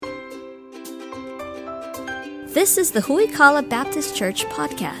This is the Huikala Baptist Church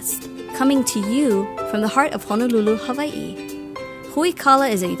podcast, coming to you from the heart of Honolulu, Hawaii.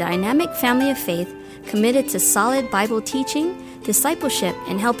 Huikala is a dynamic family of faith committed to solid Bible teaching, discipleship,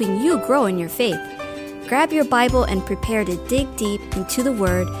 and helping you grow in your faith. Grab your Bible and prepare to dig deep into the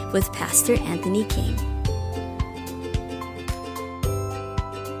Word with Pastor Anthony King.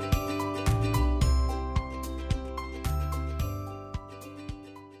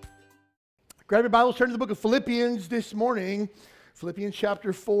 Grab your Bibles, turn to the book of Philippians this morning. Philippians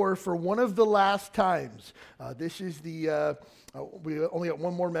chapter 4 for one of the last times. This is we only got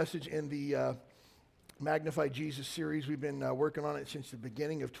one more message in the Magnify Jesus series. We've been working on it since the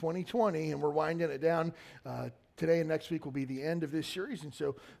beginning of 2020, and we're winding it down. Today and next week will be the end of this series, and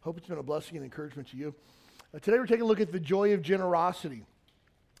so hope it's been a blessing and encouragement to you. Today we're taking a look at the joy of generosity.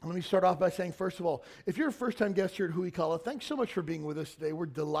 Let me start off by saying, first of all, if you're a first-time guest here at Huikala, thanks so much for being with us today. We're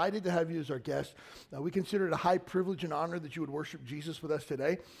delighted to have you as our guest. We consider it a high privilege and honor that you would worship Jesus with us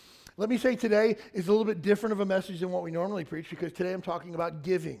today. Let me say today is a little bit different of a message than what we normally preach, because today I'm talking about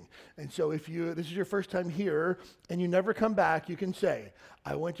giving. And so if this is your first time here and you never come back, you can say,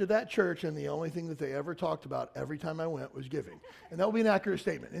 I went to that church and the only thing that they ever talked about every time I went was giving. And that will be an accurate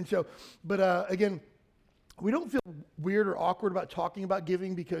statement. And so, again, we don't feel weird or awkward about talking about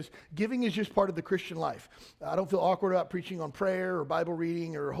giving, because giving is just part of the Christian life. I don't feel awkward about preaching on prayer or Bible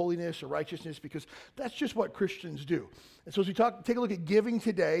reading or holiness or righteousness, because that's just what Christians do. And so as we take a look at giving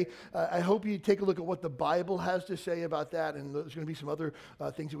today, I hope you take a look at what the Bible has to say about that, and there's going to be some other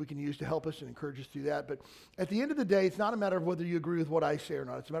things that we can use to help us and encourage us through that. But at the end of the day, it's not a matter of whether you agree with what I say or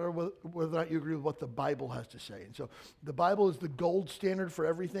not. It's a matter of whether or not you agree with what the Bible has to say. And so the Bible is the gold standard for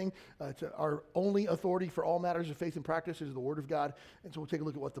everything. It's our only authority for all matters of faith and practice is the Word of God. And so we'll take a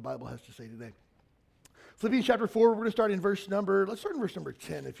look at what the Bible has to say today. Philippians chapter 4, we're going to start in let's start in verse number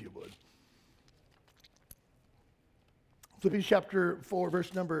 10, if you would. Philippians chapter 4,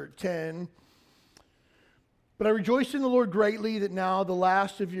 verse number 10. But I rejoice in the Lord greatly that now the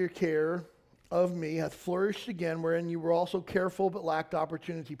last of your care of me hath flourished again, wherein you were also careful but lacked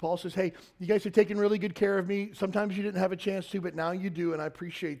opportunity. Paul says, hey, you guys have taken really good care of me. Sometimes you didn't have a chance to, but now you do, and I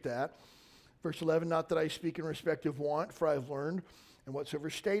appreciate that. Verse 11, not that I speak in respect of want, for I have learned, in whatsoever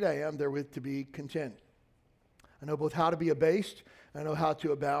state I am, therewith to be content. I know both how to be abased, and I know how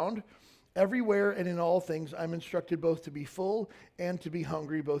to abound. Everywhere and in all things I'm instructed both to be full and to be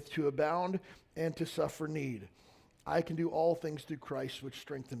hungry, both to abound and to suffer need. I can do all things through Christ which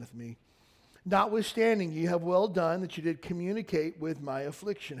strengtheneth me. Notwithstanding, ye have well done that you did communicate with my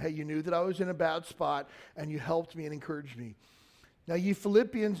affliction. Hey, you knew that I was in a bad spot, and you helped me and encouraged me. Now ye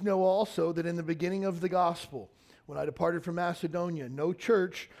Philippians know also that in the beginning of the gospel, when I departed from Macedonia, no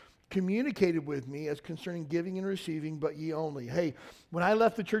church communicated with me as concerning giving and receiving, but ye only. Hey, when I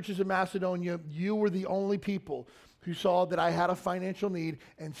left the churches of Macedonia, you were the only people who saw that I had a financial need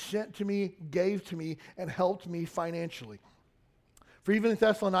and sent to me, gave to me, and helped me financially. For even in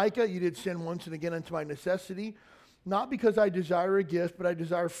Thessalonica, you did send once and again unto my necessity, not because I desire a gift, but I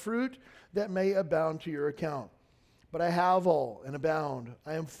desire fruit that may abound to your account. But I have all and abound.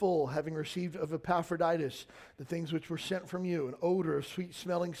 I am full, having received of Epaphroditus the things which were sent from you, an odor of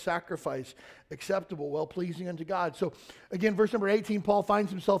sweet-smelling sacrifice, acceptable, well-pleasing unto God. So again, verse number 18, Paul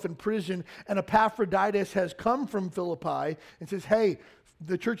finds himself in prison, and Epaphroditus has come from Philippi and says, hey,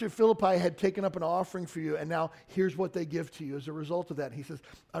 the church at Philippi had taken up an offering for you, and now here's what they give to you as a result of that. He says,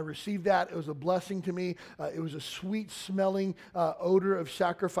 I received that. It was a blessing to me. It was a sweet-smelling odor of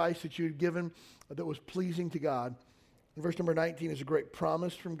sacrifice that you had given that was pleasing to God. And verse number 19 is a great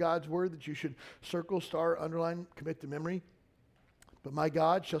promise from God's word that you should circle, star, underline, commit to memory. But my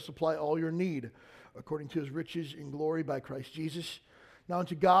God shall supply all your need according to his riches in glory by Christ Jesus. Now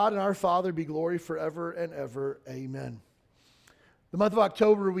unto God and our Father be glory forever and ever. Amen. The month of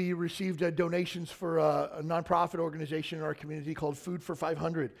October, we received donations for a nonprofit organization in our community called Food for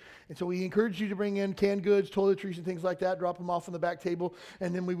 500. And so we encourage you to bring in canned goods, toiletries, and things like that, drop them off on the back table,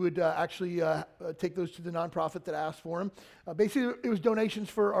 and then we would actually take those to the nonprofit that asked for them. Basically, it was donations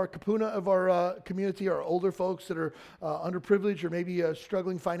for our kapuna of our community, our older folks that are underprivileged or maybe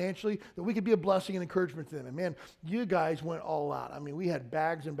struggling financially, that we could be a blessing and encouragement to them. And man, you guys went all out. I mean, we had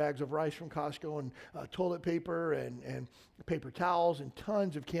bags and bags of rice from Costco and toilet paper and paper towels and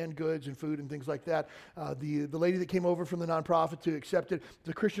tons of canned goods and food and things like that. The lady that came over from the nonprofit to accept it,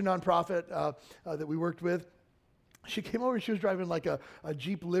 the Christian nonprofit that we worked with, she came over and she was driving like a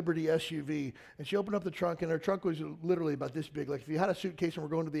Jeep Liberty SUV, and she opened up the trunk, and her trunk was literally about this big. Like if you had a suitcase and we're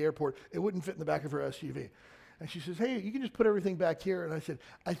going to the airport, it wouldn't fit in the back of her SUV. And she says, hey, you can just put everything back here. And I said,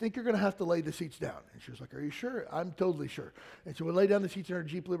 I think you're going to have to lay the seats down. And she was like, are you sure? I'm totally sure. And so we laid down the seats in our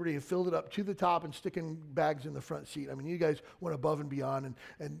Jeep Liberty and filled it up to the top and sticking bags in the front seat. I mean, you guys went above and beyond.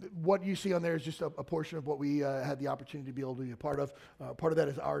 And what you see on there is just a portion of what we had the opportunity to be able to be a part of. Part of that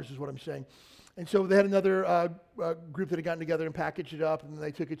is ours, is what I'm saying. And so they had another group that had gotten together and packaged it up, and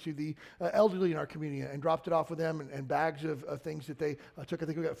they took it to the elderly in our community and dropped it off with them, and bags of things that they took. I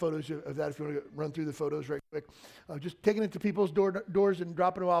think we got photos of that if you want to run through the photos right quick. Just taking it to people's doors and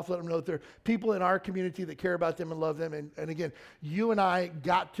dropping them off, letting them know that there are people in our community that care about them and love them. And again, you and I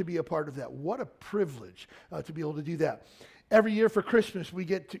got to be a part of that. What a privilege to be able to do that. Every year for Christmas, we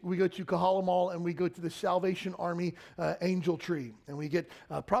go to Kahala Mall and we go to the Salvation Army Angel Tree. And we get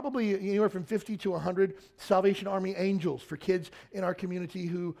probably anywhere from 50 to 100 Salvation Army angels for kids in our community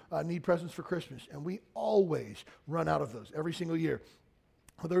who need presents for Christmas. And we always run out of those every single year.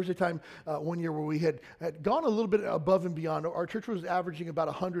 Well, there was a time one year where we had gone a little bit above and beyond. Our church was averaging about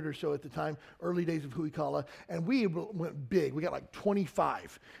 100 or so at the time, early days of Huikala, and we went big. We got like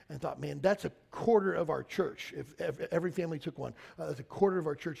 25 and thought, man, that's a quarter of our church. If every family took one, that's a quarter of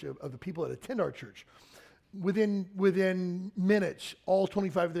our church, of the people that attend our church. Within minutes, all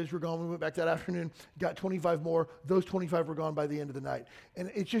 25 of those were gone. We went back that afternoon, got 25 more. Those 25 were gone by the end of the night.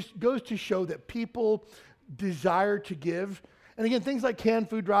 And it just goes to show that people desire to give. And again, things like canned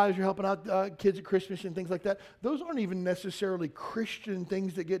food drives, you're helping out kids at Christmas and things like that. Those aren't even necessarily Christian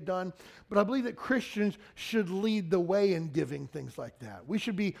things that get done. But I believe that Christians should lead the way in giving things like that. We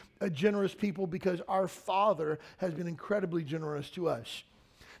should be a generous people because our Father has been incredibly generous to us.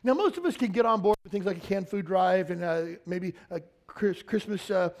 Now, most of us can get on board with things like a canned food drive and maybe Christmas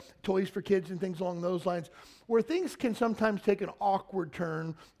toys for kids and things along those lines. Where things can sometimes take an awkward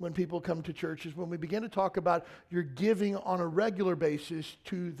turn when people come to church is when we begin to talk about your giving on a regular basis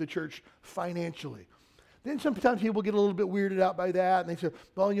to the church financially. Then sometimes people get a little bit weirded out by that, and they say,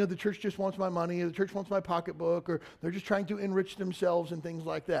 well, the church just wants my money, or the church wants my pocketbook, or they're just trying to enrich themselves and things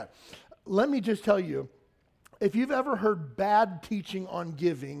like that. Let me just tell you, if you've ever heard bad teaching on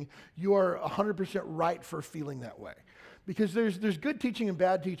giving, you are 100% right for feeling that way. Because there's good teaching and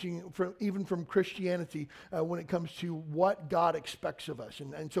bad teaching, even from Christianity, when it comes to what God expects of us.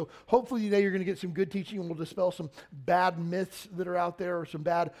 And so hopefully today you're going to get some good teaching, and we'll dispel some bad myths that are out there, or some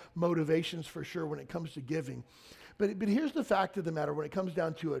bad motivations for sure when it comes to giving. But here's the fact of the matter when it comes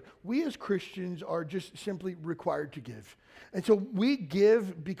down to it. We as Christians are just simply required to give. And so we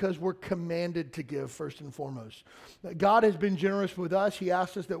give because we're commanded to give first and foremost. God has been generous with us. He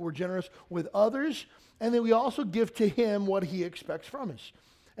asks us that we're generous with others. And then we also give to him what he expects from us.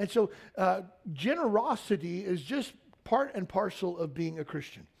 And so generosity is just part and parcel of being a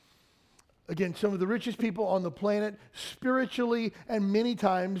Christian. Again, some of the richest people on the planet, spiritually and many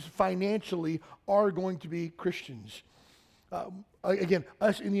times financially, are going to be Christians. Again,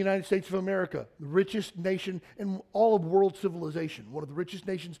 us in the United States of America, the richest nation in all of world civilization, one of the richest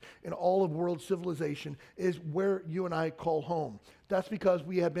nations in all of world civilization, is where you and I call home. That's because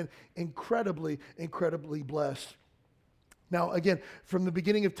we have been incredibly, incredibly blessed. Now, again, from the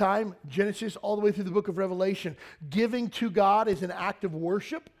beginning of time, Genesis, all the way through the book of Revelation, giving to God is an act of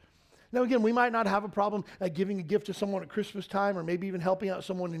worship. Now, again, we might not have a problem giving a gift to someone at Christmas time, or maybe even helping out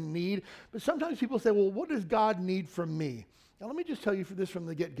someone in need. But sometimes people say, well, what does God need from me? Now, let me just tell you this from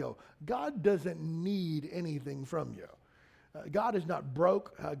the get-go. God doesn't need anything from you. God is not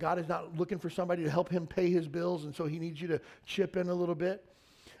broke. God is not looking for somebody to help him pay his bills, and so he needs you to chip in a little bit.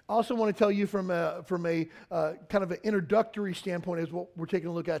 I also want to tell you from a kind of an introductory standpoint is what we're taking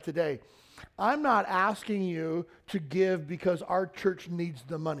a look at today. I'm not asking you to give because our church needs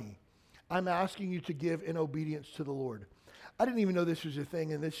the money. I'm asking you to give in obedience to the Lord. I didn't even know this was a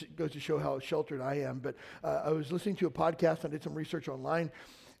thing, and this goes to show how sheltered I am, but I was listening to a podcast, I did some research online,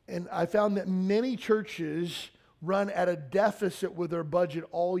 and I found that many churches run at a deficit with their budget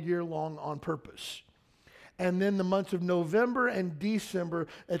all year long on purpose. And then the months of November and December,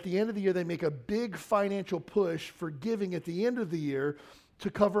 at the end of the year, they make a big financial push for giving at the end of the year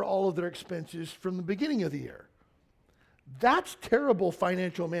to cover all of their expenses from the beginning of the year. That's terrible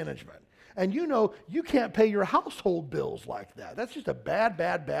financial management. And you can't pay your household bills like that. That's just a bad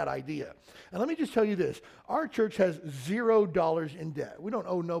idea. And let me just tell you this. Our church has $0 in debt. We don't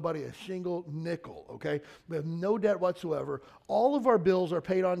owe nobody a single nickel, okay? We have no debt whatsoever. All of our bills are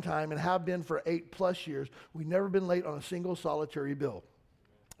paid on time and have been for 8+ years. We've never been late on a single solitary bill.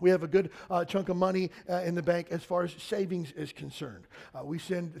 We have a good chunk of money in the bank as far as savings is concerned. We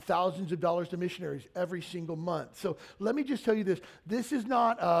send thousands of dollars to missionaries every single month. So let me just tell you this. This is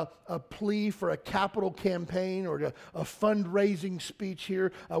not a plea for a capital campaign or a fundraising speech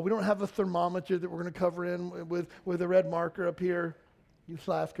here. We don't have a thermometer that we're going to cover in with a red marker up here. You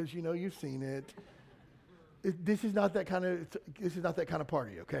laugh because you know you've seen it. This is not that kind of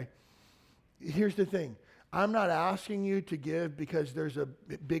party, okay? Here's the thing. I'm not asking you to give because there's a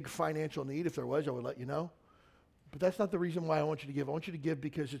big financial need. If there was, I would let you know. But that's not the reason why I want you to give. I want you to give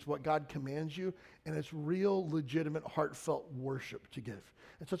because it's what God commands you, and it's real, legitimate, heartfelt worship to give.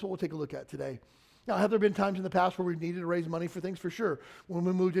 And so that's what we'll take a look at today. Now, have there been times in the past where we've needed to raise money for things? For sure. When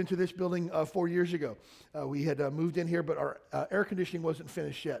we moved into this building 4 years ago, we had moved in here, but our air conditioning wasn't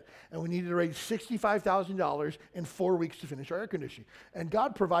finished yet. And we needed to raise $65,000 in 4 weeks to finish our air conditioning. And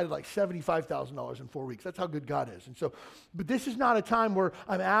God provided like $75,000 in 4 weeks. That's how good God is. And so, but this is not a time where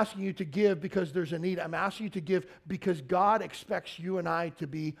I'm asking you to give because there's a need. I'm asking you to give because God expects you and I to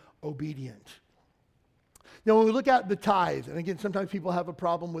be obedient. Now, when we look at the tithe, and again, sometimes people have a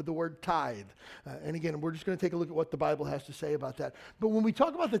problem with the word tithe. And again, we're just going to take a look at what the Bible has to say about that. But when we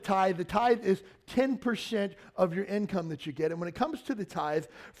talk about the tithe is 10% of your income that you get. And when it comes to the tithe,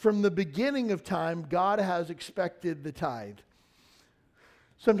 from the beginning of time, God has expected the tithe.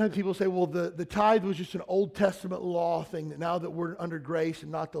 Sometimes people say, well, the tithe was just an Old Testament law thing, that now that we're under grace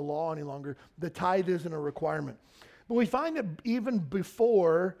and not the law any longer, the tithe isn't a requirement. But we find that even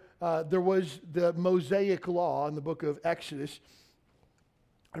before there was the Mosaic law in the book of Exodus,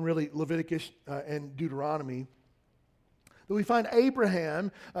 and really Leviticus and Deuteronomy, that we find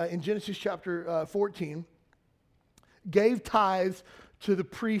Abraham in Genesis chapter 14 gave tithes to the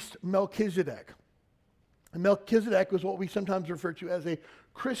priest Melchizedek. And Melchizedek was what we sometimes refer to as a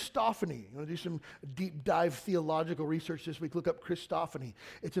Christophany. You want to do some deep dive theological research this week, look up Christophany.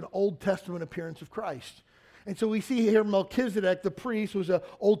 It's an Old Testament appearance of Christ. And so we see here Melchizedek, the priest, was an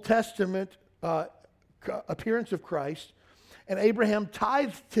Old Testament appearance of Christ. And Abraham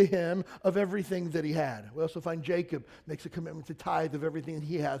tithed to him of everything that he had. We also find Jacob makes a commitment to tithe of everything that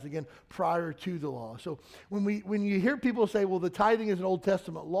he has, again, prior to the law. So when you hear people say, well, the tithing is an Old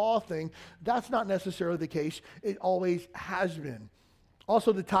Testament law thing, that's not necessarily the case. It always has been.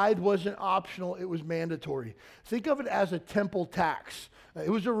 Also, the tithe wasn't optional, it was mandatory. Think of it as a temple tax. It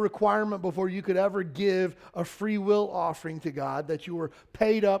was a requirement before you could ever give a free will offering to God that you were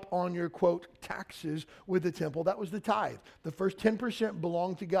paid up on your, quote, taxes with the temple. That was the tithe. The first 10%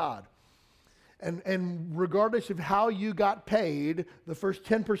 belonged to God. And regardless of how you got paid, the first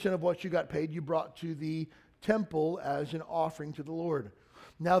 10% of what you got paid, you brought to the temple as an offering to the Lord.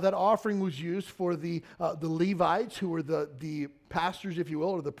 Now that offering was used for the Levites, who were the pastors, if you will,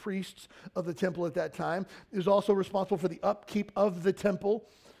 or the priests of the temple at that time. It was also responsible for the upkeep of the temple.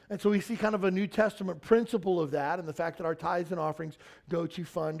 And so we see kind of a New Testament principle of that, and the fact that our tithes and offerings go to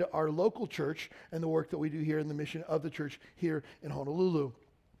fund our local church and the work that we do here in the mission of the church here in Honolulu.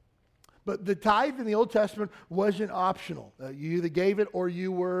 But the tithe in the Old Testament wasn't optional. You either gave it or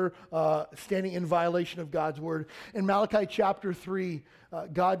you were standing in violation of God's word. In Malachi chapter 3,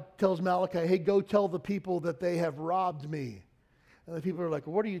 God tells Malachi, hey, go tell the people that they have robbed me. And the people are like,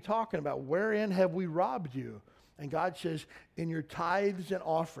 what are you talking about? Wherein have we robbed you? And God says, in your tithes and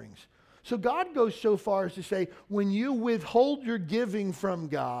offerings. So God goes so far as to say, when you withhold your giving from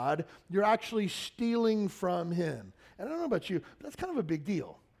God, you're actually stealing from him. And I don't know about you, but that's kind of a big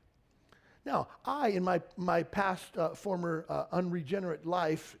deal. Now, I, in my past former unregenerate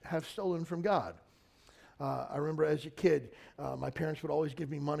life, have stolen from God. I remember as a kid, my parents would always give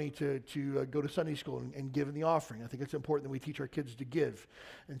me money to go to Sunday school and give in the offering. I think it's important that we teach our kids to give.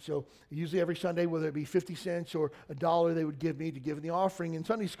 And so usually every Sunday, whether it be 50 cents or $1, they would give me to give in the offering in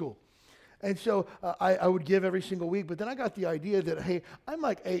Sunday school. And so I would give every single week, but then I got the idea that, hey, I'm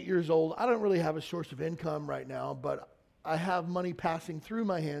like 8 years old. I don't really have a source of income right now, but I have money passing through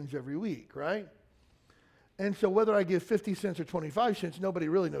my hands every week, right? And so whether I give 50 cents or 25 cents, nobody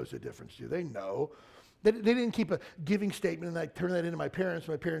really knows the difference, do they? No. They didn't keep a giving statement and I turn that into my parents.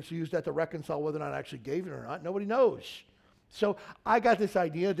 My parents used that to reconcile whether or not I actually gave it or not. Nobody knows. So I got this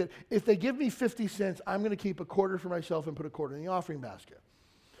idea that if they give me 50 cents, I'm going to keep a quarter for myself and put a quarter in the offering basket.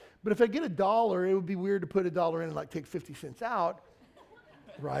 But if I get $1, it would be weird to put $1 in and like take 50 cents out,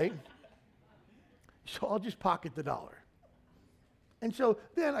 right? So I'll just pocket the $1. And so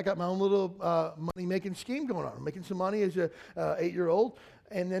then I got my own little money-making scheme going on. I'm making some money as a 8-year-old.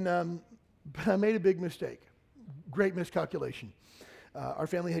 And then but I made a big mistake, great miscalculation. Our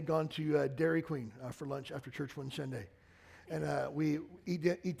family had gone to Dairy Queen for lunch after church one Sunday. And we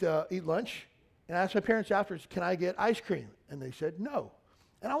eat lunch. And I asked my parents afterwards, can I get ice cream? And they said no.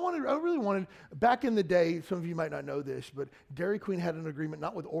 And I really wanted, back in the day, some of you might not know this, but Dairy Queen had an agreement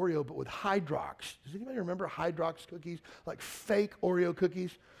not with Oreo, but with Hydrox. Does anybody remember Hydrox cookies? Like fake Oreo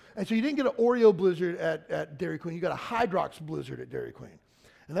cookies? And so you didn't get an Oreo blizzard at Dairy Queen, you got a Hydrox blizzard at Dairy Queen.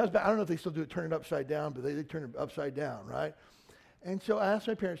 And that was I don't know if they still do it, turn it upside down, but they turn it upside down, right? And so I asked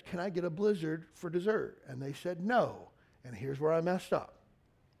my parents, can I get a blizzard for dessert? And they said no. And here's where I messed up.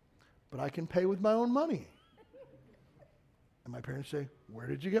 But I can pay with my own money. And my parents say, where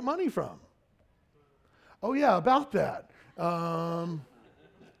did you get money from? Oh, yeah, about that. And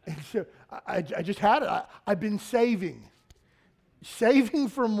so I just had it. I've been saving. Saving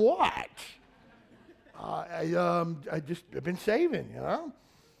from what? I've been saving, you know?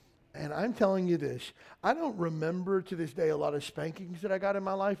 And I'm telling you this, I don't remember to this day a lot of spankings that I got in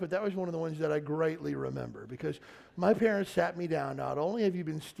my life, but that was one of the ones that I greatly remember because my parents sat me down. Not only have you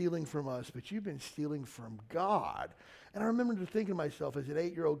been stealing from us, but you've been stealing from God. And I remember thinking to myself as an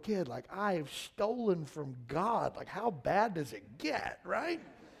 8-year-old kid, like, I have stolen from God. Like, how bad does it get, right?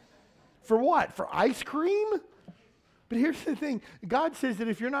 For what? For ice cream? But here's the thing. God says that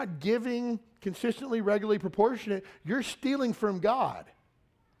if you're not giving consistently, regularly, proportionate, you're stealing from God.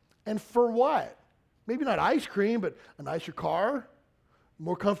 And for what? Maybe not ice cream, but a nicer car,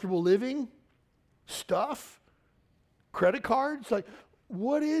 more comfortable living, stuff, credit cards. Like,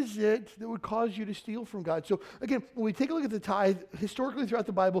 what is it that would cause you to steal from God? So again, when we take a look at the tithe, historically throughout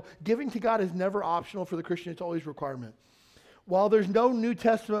the Bible, giving to God is never optional for the Christian. It's always a requirement. While there's no New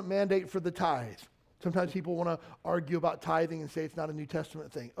Testament mandate for the tithe, sometimes people want to argue about tithing and say it's not a New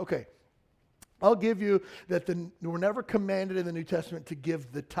Testament thing. Okay. I'll give you that we're never commanded in the New Testament to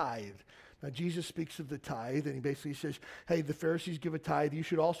give the tithe. Now, Jesus speaks of the tithe, and he basically says, hey, the Pharisees give a tithe. You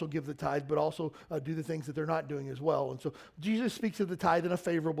should also give the tithe, but also do the things that they're not doing as well. And so Jesus speaks of the tithe in a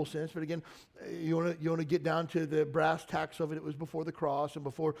favorable sense. But again, you want to get down to the brass tacks of it. It was before the cross and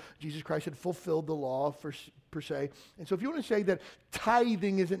before Jesus Christ had fulfilled the law per se. And so if you want to say that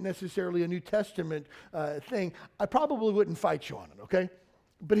tithing isn't necessarily a New Testament thing, I probably wouldn't fight you on it, okay?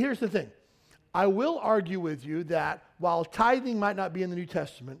 But here's the thing. I will argue with you that while tithing might not be in the New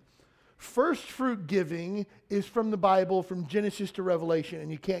Testament, first fruit giving is from the Bible, from Genesis to Revelation, and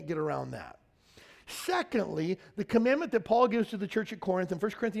you can't get around that. Secondly, the commandment that Paul gives to the church at Corinth in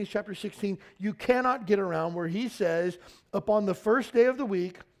 1 Corinthians chapter 16, you cannot get around, where he says, upon the first day of the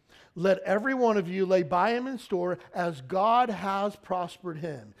week, let every one of you lay by him in store as God has prospered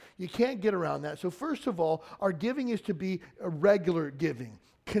him. You can't get around that. So first of all, our giving is to be a regular giving.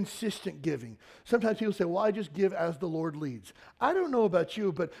 Consistent giving. Sometimes people say, well, I just give as the Lord leads. I don't know about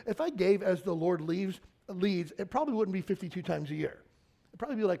you, but if I gave as the Lord leads, it probably wouldn't be 52 times a year. It'd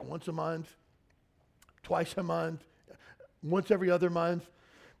probably be like once a month, twice a month, once every other month.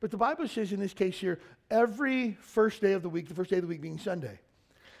 But the Bible says in this case here, every first day of the week, the first day of the week being Sunday.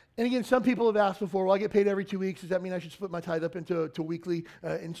 And again, some people have asked before, well, I get paid every 2 weeks. Does that mean I should split my tithe up into weekly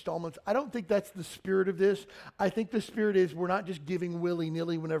installments? I don't think that's the spirit of this. I think the spirit is we're not just giving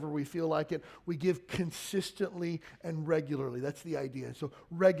willy-nilly whenever we feel like it. We give consistently and regularly. That's the idea. So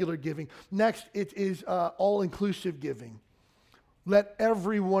regular giving. Next, it is all-inclusive giving. Let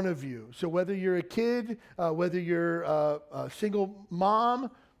every one of you, so whether you're a kid, whether you're a single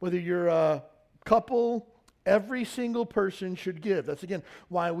mom, whether you're a couple, every single person should give. That's, again,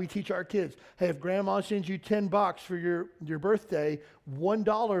 why we teach our kids. Hey, if grandma sends you $10 for your birthday,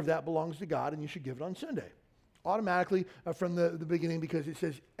 $1 of that belongs to God, and you should give it on Sunday. Automatically from the beginning, because it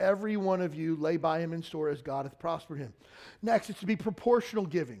says, every one of you lay by him in store as God hath prospered him. Next, it's to be proportional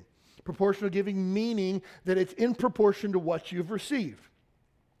giving. Proportional giving meaning that it's in proportion to what you've received.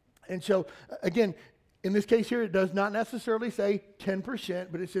 And so, again, in this case here, it does not necessarily say 10%,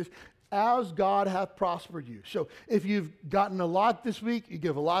 but it says, as God hath prospered you. So if you've gotten a lot this week, you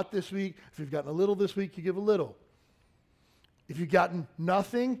give a lot this week. If you've gotten a little this week, you give a little. If you've gotten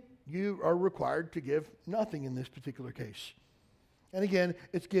nothing, you are required to give nothing in this particular case. And again,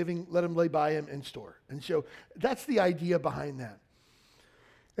 it's giving, let him lay by him in store. And so that's the idea behind that.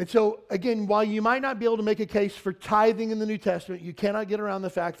 And so, again, while you might not be able to make a case for tithing in the New Testament, you cannot get around the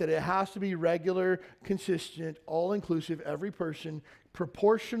fact that it has to be regular, consistent, all-inclusive, every person,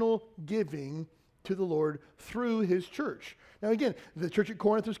 proportional giving to the Lord through his church. Now, again, the church at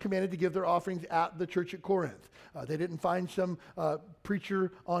Corinth was commanded to give their offerings at the church at Corinth. They didn't find some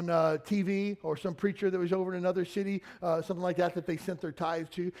preacher on TV or some preacher that was over in another city, something like that they sent their tithes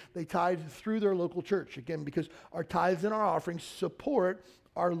to. They tithed through their local church, again, because our tithes and our offerings support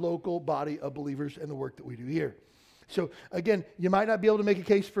our local body of believers and the work that we do here. So again, you might not be able to make a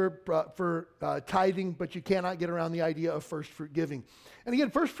case for tithing, but you cannot get around the idea of first fruit giving. And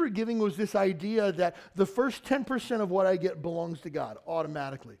again, first fruit giving was this idea that the first 10% of what I get belongs to God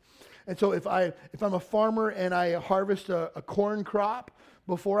automatically. And so if I'm a farmer and I harvest a corn crop,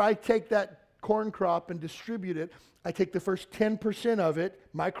 before I take that corn crop and distribute it, I take the first 10% of it,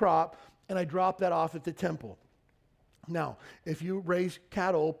 my crop, and I drop that off at the temple. Now, if you raise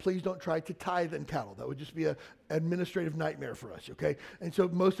cattle, please don't try to tithe in cattle. That would just be an administrative nightmare for us, okay? And so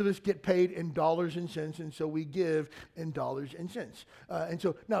most of us get paid in dollars and cents, and so we give in dollars and cents. And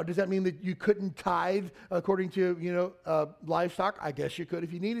so now, does that mean that you couldn't tithe according to, livestock? I guess you could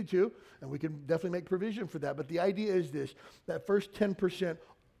if you needed to, and we can definitely make provision for that. But the idea is this, that first 10%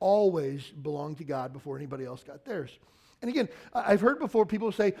 always belonged to God before anybody else got theirs. And again, I've heard before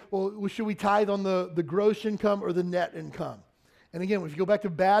people say, well, should we tithe on the gross income or the net income? And again, if you go back to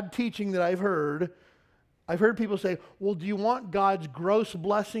bad teaching that I've heard people say, well, do you want God's gross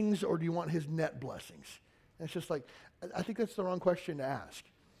blessings or do you want his net blessings? And it's just like, I think that's the wrong question to ask.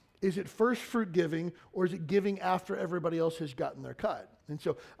 Is it first fruit giving or is it giving after everybody else has gotten their cut? And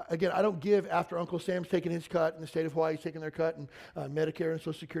so, again, I don't give after Uncle Sam's taking his cut and the state of Hawaii's taking their cut and Medicare and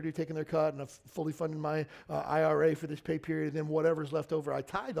Social Security are taking their cut and I've fully funded my IRA for this pay period and then whatever's left over, I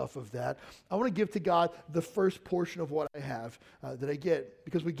tithe off of that. I want to give to God the first portion of what I have that I get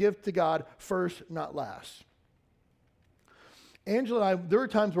because we give to God first, not last. Angela and I, there were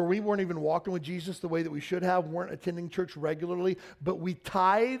times where we weren't even walking with Jesus the way that we should have, weren't attending church regularly, but we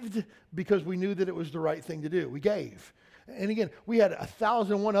tithed because we knew that it was the right thing to do. We gave. And again, we had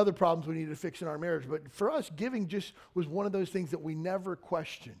 1,001 other problems we needed to fix in our marriage, but for us, giving just was one of those things that we never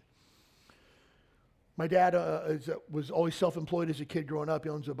questioned. My dad was always self-employed as a kid growing up. He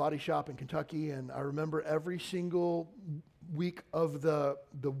owns a body shop in Kentucky, and I remember every single week of the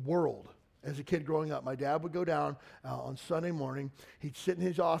world. As a kid growing up, my dad would go down on Sunday morning. He'd sit in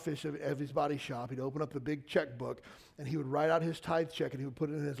his office of his body shop. He'd open up the big checkbook, and he would write out his tithe check, and he would put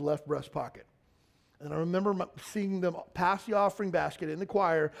it in his left breast pocket. And I remember seeing them pass the offering basket in the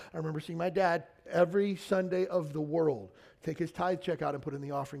choir. I remember seeing my dad every Sunday of the world take his tithe check out and put it in the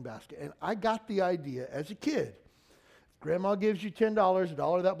offering basket. And I got the idea as a kid. Grandma gives you $10, a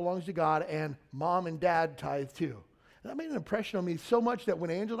dollar of that belongs to God, and mom and dad tithe too. And that made an impression on me so much that when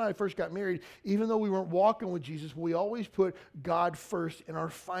Angela and I first got married, even though we weren't walking with Jesus, we always put God first in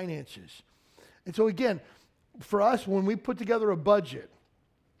our finances. And so again, for us, when we put together a budget,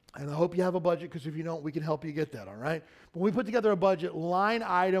 and I hope you have a budget because if you don't, we can help you get that, all right? When we put together a budget, line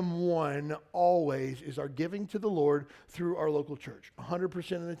item 1 always is our giving to the Lord through our local church,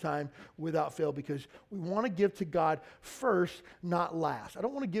 100% of the time without fail, because we want to give to God first, not last. I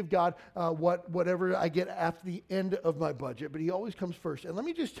don't want to give God whatever I get after the end of my budget, but he always comes first. And let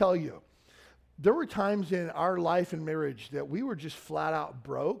me just tell you, there were times in our life and marriage that we were just flat out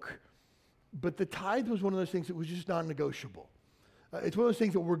broke, but the tithe was one of those things that was just non-negotiable. It's one of those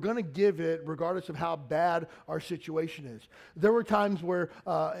things that we're going to give it regardless of how bad our situation is. There were times where,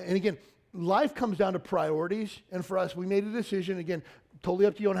 and again, life comes down to priorities. And for us, we made a decision, again, totally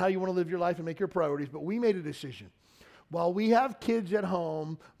up to you on how you want to live your life and make your priorities, but we made a decision. While we have kids at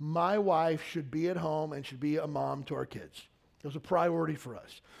home, my wife should be at home and should be a mom to our kids. It was a priority for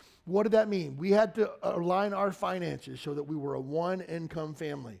us. What did that mean? We had to align our finances so that we were a one-income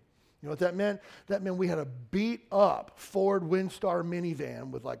family. You know what that meant? That meant we had a beat-up Ford Windstar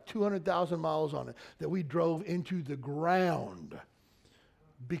minivan with like 200,000 miles on it that we drove into the ground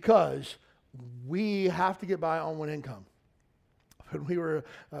because we have to get by on one income. When we were,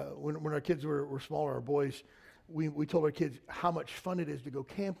 when our kids were smaller, our boys, we told our kids how much fun it is to go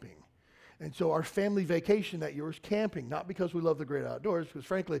camping. And so our family vacation that year was camping, not because we love the great outdoors, because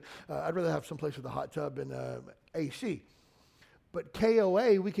frankly, I'd rather have someplace with a hot tub and AC. But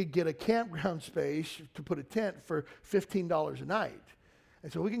KOA, we could get a campground space to put a tent for $15 a night.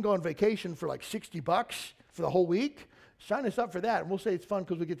 And so we can go on vacation for like $60 for the whole week. Sign us up for that. And we'll say it's fun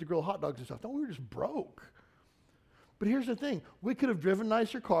because we get to grill hot dogs and stuff. No, we were just broke. But here's the thing. We could have driven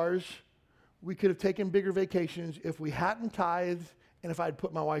nicer cars. We could have taken bigger vacations if we hadn't tithed and if I'd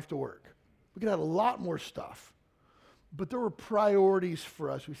put my wife to work. We could have had a lot more stuff. But there were priorities for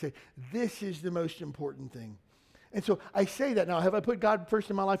us. We say, this is the most important thing. And so I say that now. Have I put God first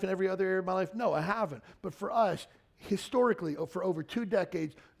in my life and every other area of my life? No, I haven't. But for us, historically, for over 2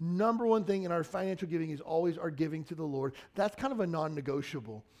 decades, number one thing in our financial giving is always our giving to the Lord. That's kind of a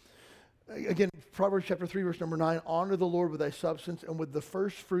non-negotiable. Again, Proverbs chapter 3, verse number 9, honor the Lord with thy substance and with the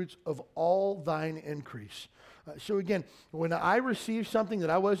first fruits of all thine increase. So again, when I receive something that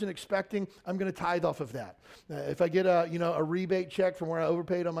I wasn't expecting, I'm going to tithe off of that. If I get a rebate check from where I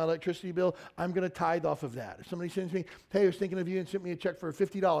overpaid on my electricity bill, I'm going to tithe off of that. If somebody sends me, hey, I was thinking of you and sent me a check for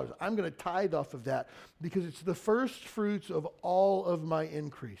 $50, I'm going to tithe off of that because it's the first fruits of all of my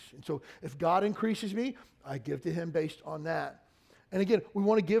increase. And so if God increases me, I give to him based on that. And again, we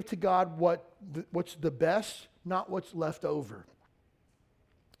want to give to God what's the best, not what's left over.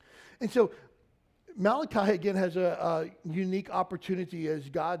 And so Malachi, again, has a unique opportunity as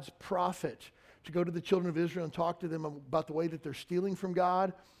God's prophet to go to the children of Israel and talk to them about the way that they're stealing from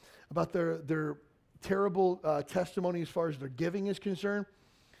God, about their terrible testimony as far as their giving is concerned.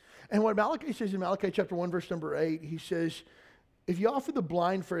 And what Malachi says in Malachi chapter 1, verse number 8, he says, if you offer the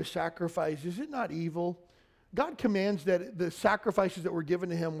blind for a sacrifice, is it not evil? God commands that the sacrifices that were given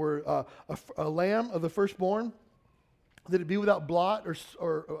to him were a lamb of the firstborn, that it be without blot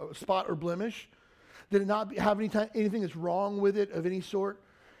or spot or blemish, that it not have anything that's wrong with it of any sort.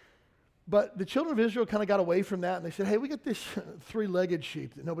 But the children of Israel kind of got away from that, and they said, hey, we got this three-legged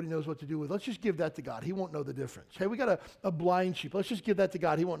sheep that nobody knows what to do with. Let's just give that to God. He won't know the difference. Hey, we got a blind sheep. Let's just give that to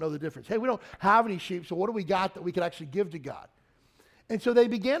God. He won't know the difference. Hey, we don't have any sheep, so what do we got that we could actually give to God? And so they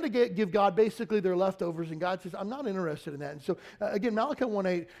began to give God basically their leftovers, and God says, I'm not interested in that. And so, again, Malachi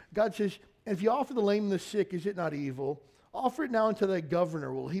 1:8, God says, if you offer the lame and the sick, is it not evil? Offer it now unto thy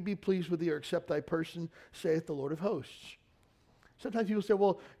governor. Will he be pleased with thee or accept thy person, saith the Lord of hosts? Sometimes people say,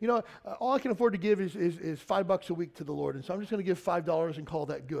 well, all I can afford to give is $5 a week to the Lord, and so I'm just going to give $5 and call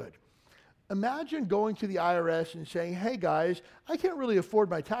that good. Imagine going to the IRS and saying, hey, guys, I can't really afford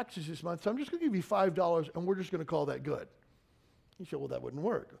my taxes this month, so I'm just going to give you $5, and we're just going to call that good. You say, well, that wouldn't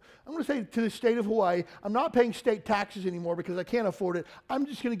work. I'm going to say to the state of Hawaii, I'm not paying state taxes anymore because I can't afford it. I'm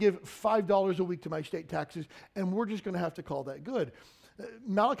just going to give $5 a week to my state taxes, and we're just going to have to call that good.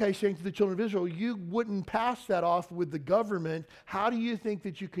 Malachi is saying to the children of Israel, you wouldn't pass that off with the government. How do you think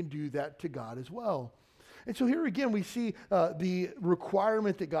that you can do that to God as well? And so here again, we see the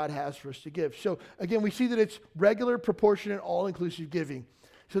requirement that God has for us to give. So again, we see that it's regular, proportionate, all-inclusive giving.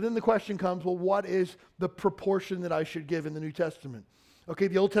 So then the question comes, well, what is the proportion that I should give in the New Testament? Okay,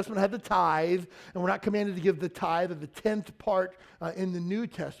 the Old Testament had the tithe, and we're not commanded to give the tithe of the 10th part in the New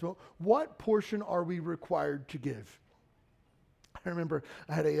Testament. What portion are we required to give? I remember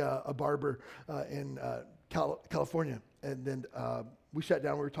I had a barber in California, and then we sat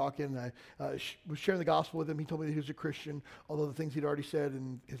down, we were talking, and I was sharing the gospel with him. He told me that he was a Christian, although the things he'd already said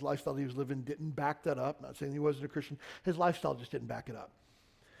and his lifestyle he was living didn't back that up. Not saying he wasn't a Christian. His lifestyle just didn't back it up.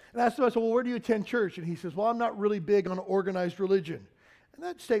 And I asked him, I said, well, where do you attend church? And he says, well, I'm not really big on organized religion. And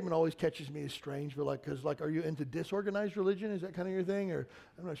that statement always catches me as strange, but because are you into disorganized religion? Is that kind of your thing? Or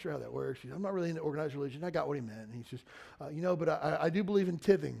I'm not sure how that works. He says, I'm not really into organized religion. I got what he meant. And he says, but I do believe in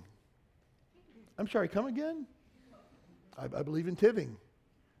tithing. I'm sorry, come again? I believe in tithing.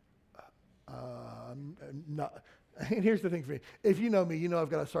 Not. And here's the thing for me. If you know me, you know I've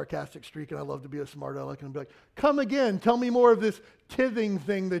got a sarcastic streak and I love to be a smart aleck and be like, come again, tell me more of this tithing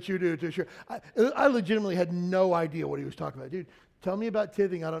thing that you do. I legitimately had no idea what he was talking about. Dude, tell me about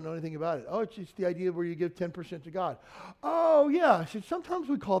tithing. I don't know anything about it. Oh, it's just the idea where you give 10% to God. Oh, yeah. I said, sometimes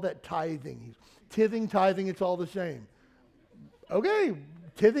we call that tithing. Tithing, it's all the same. Okay,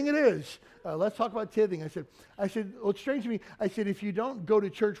 tithing it is. Let's talk about tithing. I said, well, it's strange to me. I said, if you don't go to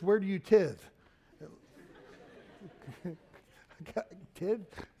church, where do you tithe? Tithe?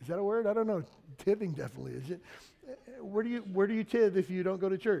 Is that a word? I don't know. Tithing definitely is it. Where do you tithe if you don't go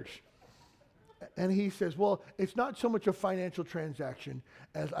to church? And he says, well, it's not so much a financial transaction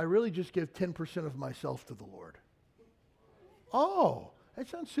as I really just give 10% of myself to the Lord. Oh, that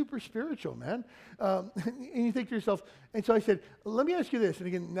sounds super spiritual, man. And you think to yourself, and so I said, let me ask you this. And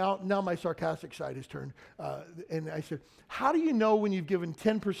again, now my sarcastic side is turned. And I said, how do you know when you've given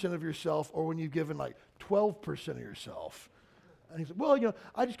 10% of yourself or when you've given like 12% of yourself? And he said, well,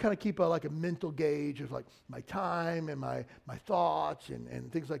 I just kind of keep a mental gauge of like my time and my thoughts and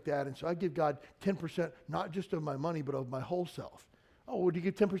things like that. And so I give God 10%, not just of my money, but of my whole self. Oh, would you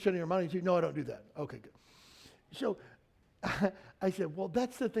give 10% of your money? He said, no, I don't do that. Okay, good. So I said, well,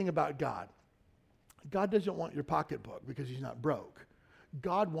 that's the thing about God. God doesn't want your pocketbook because he's not broke.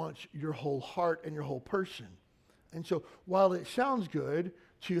 God wants your whole heart and your whole person. And so while it sounds good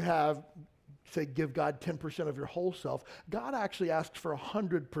to have, say, give God 10% of your whole self, God actually asks for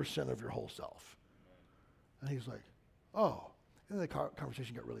 100% of your whole self. And he's like, oh. And the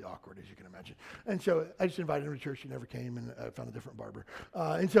conversation got really awkward, as you can imagine. And so I just invited him to church. He never came, and I found a different barber.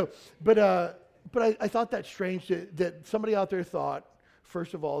 But I thought that's strange that somebody out there thought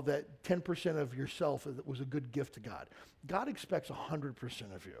first of all, that 10% of yourself was a good gift to God. God expects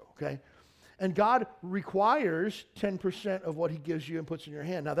 100% of you, okay? And God requires 10% of what he gives you and puts in your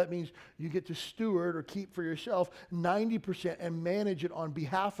hand. Now, that means you get to steward or keep for yourself 90% and manage it on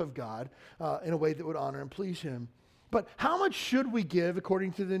behalf of God in a way that would honor and please him. But how much should we give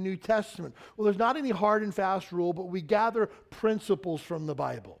according to the New Testament? Well, there's not any hard and fast rule, but we gather principles from the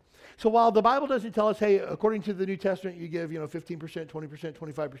Bible. So while the Bible doesn't tell us, hey, according to the New Testament, you give, 15%, 20%,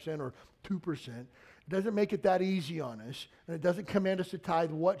 25%, or 2%, it doesn't make it that easy on us, and it doesn't command us to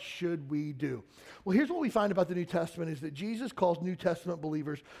tithe. What should we do? Well, here's what we find about the New Testament is that Jesus calls New Testament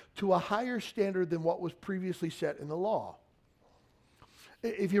believers to a higher standard than what was previously set in the law.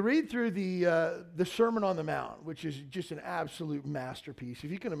 If you read through the Sermon on the Mount, which is just an absolute masterpiece,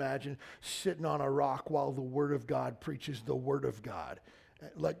 if you can imagine sitting on a rock while the Word of God preaches the Word of God,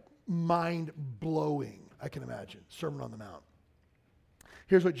 like mind-blowing, I can imagine, Sermon on the Mount.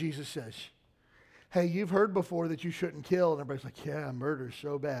 Here's what Jesus says. Hey, you've heard before that you shouldn't kill, and everybody's like, yeah, murder's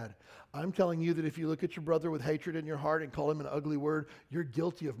so bad. I'm telling you that if you look at your brother with hatred in your heart and call him an ugly word, you're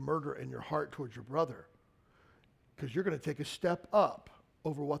guilty of murder in your heart towards your brother, because you're going to take a step up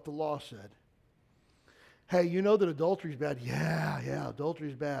over what the law said. Hey, you know that adultery is bad? Yeah, adultery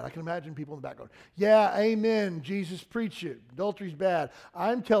is bad. I can imagine people in the background. Yeah, amen, Jesus, preach it. Adultery is bad.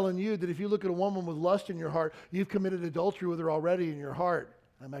 I'm telling you that if you look at a woman with lust in your heart, you've committed adultery with her already in your heart.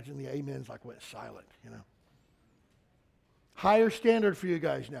 I imagine the amens like went silent, Higher standard for you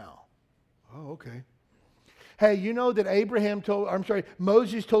guys now. Oh, okay. Hey, you know that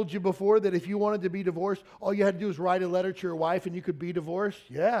Moses told you before that if you wanted to be divorced, all you had to do was write a letter to your wife and you could be divorced?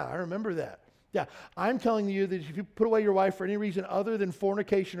 Yeah, I remember that. Yeah, I'm telling you that if you put away your wife for any reason other than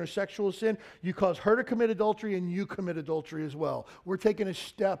fornication or sexual sin, you cause her to commit adultery and you commit adultery as well. We're taking a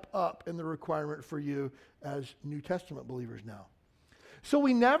step up in the requirement for you as New Testament believers now. So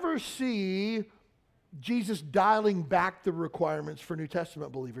we never see Jesus dialing back the requirements for New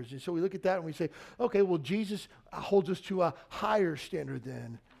Testament believers. And so we look at that and we say, okay, well, Jesus holds us to a higher standard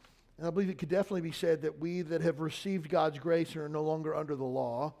then. And I believe it could definitely be said that we that have received God's grace and are no longer under the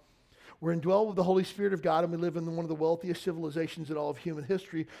law, we're indwelled with the Holy Spirit of God, and we live in one of the wealthiest civilizations in all of human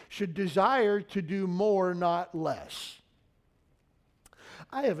history, should desire to do more, not less.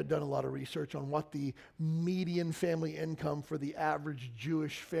 I haven't done a lot of research on what the median family income for the average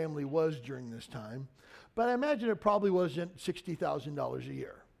Jewish family was during this time, but I imagine it probably wasn't $60,000 a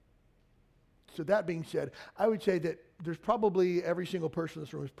year. So that being said, I would say that there's probably every single person in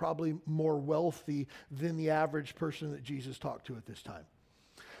this room is probably more wealthy than the average person that Jesus talked to at this time.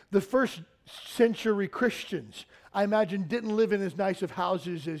 The first century Christians, I imagine, didn't live in as nice of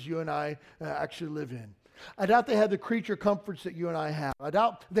houses as you and I actually live in. I doubt they had the creature comforts that you and I have. I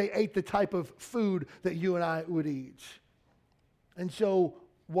doubt they ate the type of food that you and I would eat. And so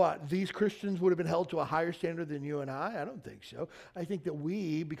what? These Christians would have been held to a higher standard than you and I? I don't think so. I think that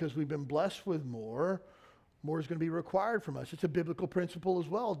we, because we've been blessed with more is going to be required from us. It's a biblical principle as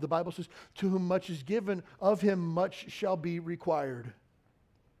well. The Bible says, to whom much is given, of him much shall be required.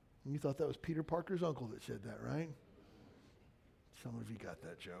 And you thought that was Peter Parker's uncle that said that, right? Some of you got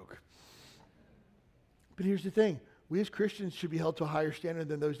that joke. But here's the thing. We as Christians should be held to a higher standard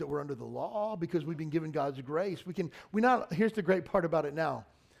than those that were under the law because we've been given God's grace. Here's the great part about it now.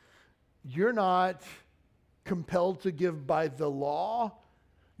 You're not compelled to give by the law.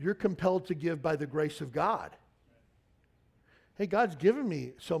 You're compelled to give by the grace of God. Hey, God's given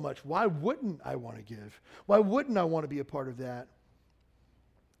me so much. Why wouldn't I want to give? Why wouldn't I want to be a part of that?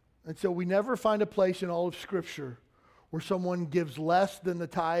 And so we never find a place in all of Scripture where someone gives less than the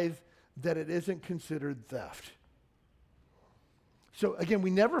tithe that it isn't considered theft. So again, we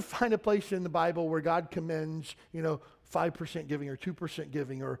never find a place in the Bible where God commends, 5% giving or 2%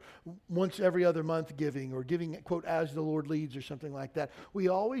 giving or once every other month giving or giving, quote, as the Lord leads or something like that. We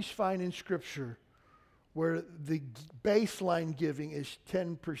always find in Scripture where the baseline giving is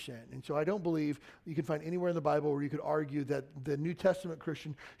 10%. And so I don't believe you can find anywhere in the Bible where you could argue that the New Testament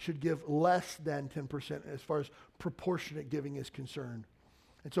Christian should give less than 10% as far as proportionate giving is concerned.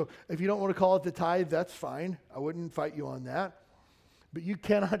 And so if you don't want to call it the tithe, that's fine. I wouldn't fight you on that. But you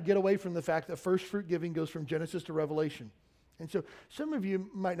cannot get away from the fact that first fruit giving goes from Genesis to Revelation. And so some of you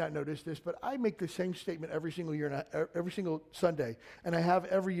might not notice this, but I make the same statement every single year, every single Sunday, and I have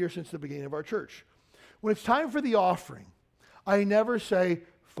every year since the beginning of our church. When it's time for the offering, I never say,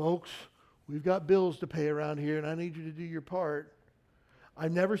 folks, we've got bills to pay around here, and I need you to do your part. I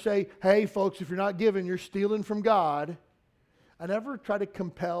never say, hey, folks, if you're not giving, you're stealing from God. I never try to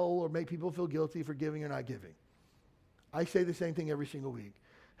compel or make people feel guilty for giving or not giving. I say the same thing every single week.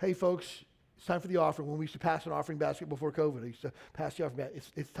 Hey, folks, It's time for the offering. When we used to pass an offering basket before COVID, I used to pass the offering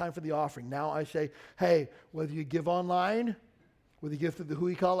basket. It's time for the offering. Now I say, hey, whether you give online, whether you give through the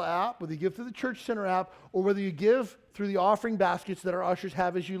Hui Kala app, whether you give through the Church Center app, or whether you give through the offering baskets that our ushers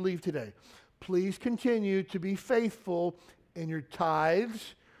have as you leave today, please continue to be faithful in your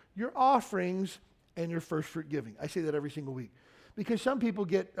tithes, your offerings, and your first fruit giving. I say that every single week. Because some people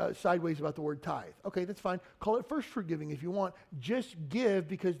get sideways about the word tithe. Okay, that's fine. Call it first fruit giving if you want. Just give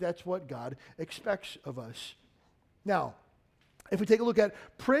because that's what God expects of us. Now, if we take a look at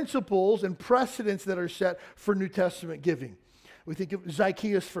principles and precedents that are set for New Testament giving, we think of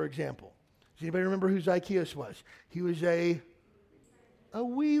Zacchaeus, for example. Does anybody remember who Zacchaeus was? He was a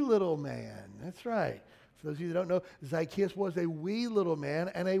wee little man. That's right. For those of you that don't know, Zacchaeus was a wee little man,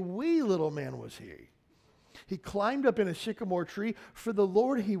 and a wee little man was he. He climbed up in a sycamore tree for the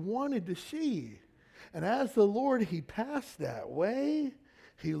Lord he wanted to see. And as the Lord, he passed that way,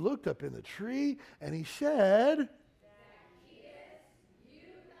 he looked up in the tree and he said, Zacchaeus, you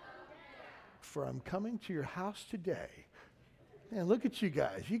come down, for I'm coming to your house today. Man, look at you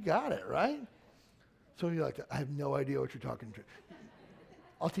guys. You got it, right? Some of you are like, I have no idea what you're talking to.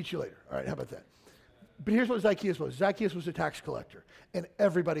 I'll teach you later. All right, how about that? But here's what Zacchaeus was. Zacchaeus was a tax collector, and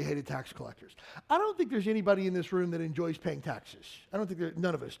everybody hated tax collectors. I don't think there's anybody in this room that enjoys paying taxes. I don't think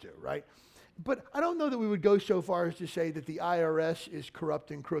none of us do, right? But I don't know that we would go so far as to say that the IRS is corrupt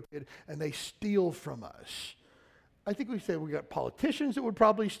and crooked and they steal from us. I think we say we got politicians that would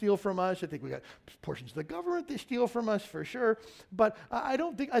probably steal from us. I think we got portions of the government that steal from us for sure. But I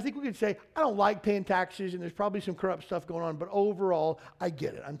think we could say, I don't like paying taxes and there's probably some corrupt stuff going on. But overall, I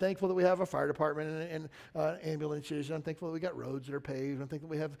get it. I'm thankful that we have a fire department and ambulances. And I'm thankful that we got roads that are paved. I'm thankful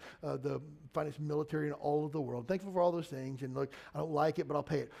we have the finest military in all of the world. I'm thankful for all those things. And look, I don't like it, but I'll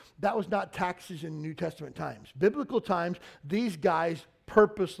pay it. That was not taxes in New Testament times. Biblical times, these guys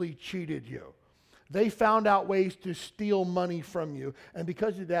purposely cheated you. They found out ways to steal money from you. And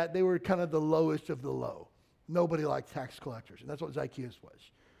because of that, they were kind of the lowest of the low. Nobody liked tax collectors. And that's what Zacchaeus was.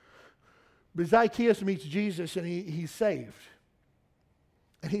 But Zacchaeus meets Jesus and he's saved.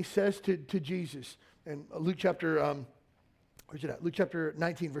 And he says to Jesus, in Luke chapter, where's it at? Luke chapter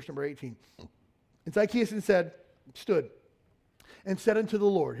 19, verse number 18. And Zacchaeus stood and said unto the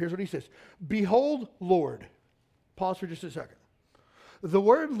Lord, here's what he says, Behold, Lord. Pause for just a second. The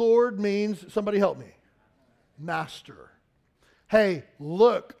word Lord means, somebody help me, master. Hey,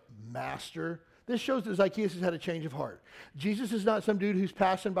 look, master. This shows that Zacchaeus has had a change of heart. Jesus is not some dude who's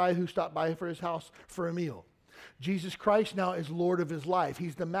passing by who stopped by for his house for a meal. Jesus Christ now is Lord of his life.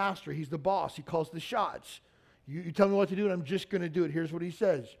 He's the master. He's the boss. He calls the shots. You tell me what to do and I'm just going to do it. Here's what he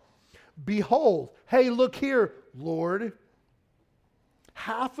says. Behold, hey, look here, Lord.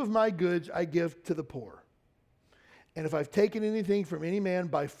 Half of my goods I give to the poor. And if I've taken anything from any man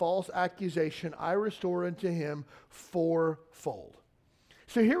by false accusation, I restore unto him fourfold.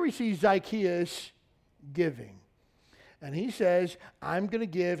 So here we see Zacchaeus giving. And he says, I'm going to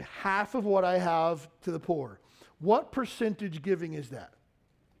give half of what I have to the poor. What percentage giving is that?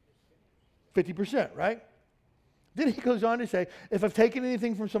 50%, right? Then he goes on to say, if I've taken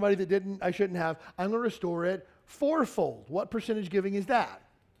anything from somebody that I shouldn't have, I'm going to restore it fourfold. What percentage giving is that?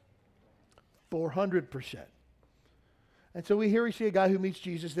 400%. And so we see a guy who meets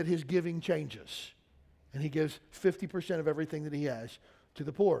Jesus that his giving changes. And he gives 50% of everything that he has to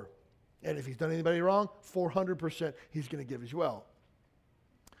the poor. And if he's done anybody wrong, 400% he's going to give as well.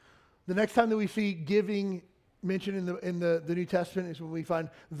 The next time that we see giving mentioned in the New Testament is when we find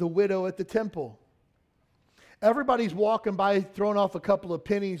the widow at the temple. Everybody's walking by throwing off a couple of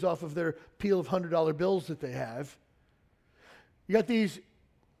pennies off of their pile of $100 bills that they have. You got these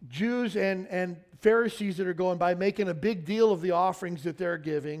Jews and Pharisees that are going by making a big deal of the offerings that they're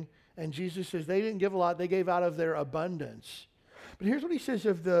giving. And Jesus says they didn't give a lot. They gave out of their abundance. But here's what he says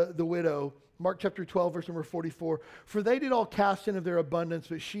of the widow. Mark chapter 12, verse number 44. For they did all cast in of their abundance,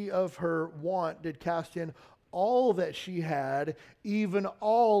 but she of her want did cast in all that she had, even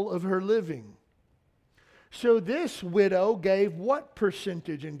all of her living. So this widow gave what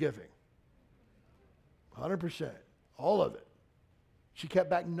percentage in giving? 100%. All of it. She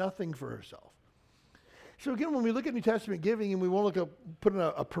kept back nothing for herself. So again, when we look at New Testament giving and we want to put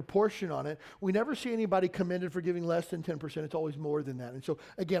a proportion on it, we never see anybody commended for giving less than 10%. It's always more than that. And so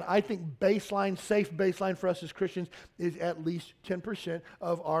again, I think safe baseline for us as Christians is at least 10%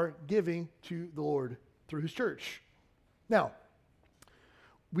 of our giving to the Lord through his church. Now,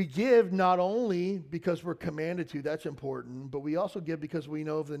 we give not only because we're commanded to, that's important, but we also give because we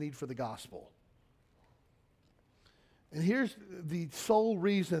know of the need for the gospel. And here's the sole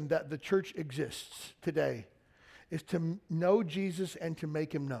reason that the church exists today is to know Jesus and to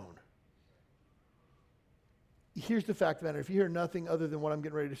make him known. here's the fact of the matter. If you hear nothing other than what I'm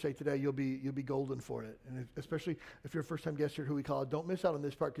getting ready to say today, you'll be golden for it. And especially if you're a first-time guest here, who we call it, don't miss out on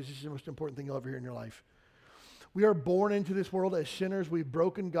this part, because this is the most important thing you'll ever hear in your life. We are born into this world as sinners. We've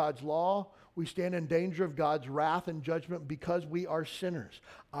broken God's law. We stand in danger of God's wrath and judgment because we are sinners.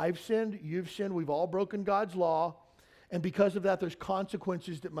 I've sinned. You've sinned. We've all broken God's law. And because of that, there's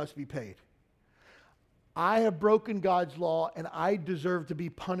consequences that must be paid. I have broken God's law, and I deserve to be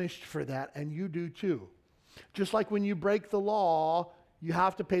punished for that, and you do too. Just like when you break the law, you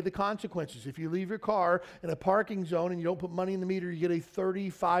have to pay the consequences. If you leave your car in a parking zone and you don't put money in the meter, you get a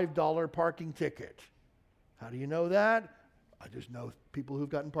 $35 parking ticket. How do you know that? I just know people who've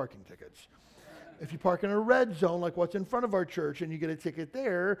gotten parking tickets. If you park in a red zone, like what's in front of our church, and you get a ticket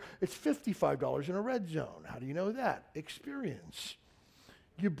there, it's $55 in a red zone. How do you know that? Experience.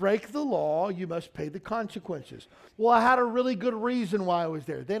 You break the law, you must pay the consequences. Well, I had a really good reason why I was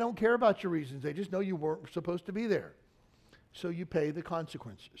there. They don't care about your reasons. They just know you weren't supposed to be there. So you pay the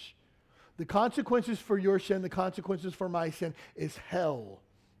consequences. The consequences for your sin, the consequences for my sin is hell.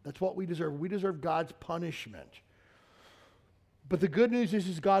 That's what we deserve. We deserve God's punishment. But the good news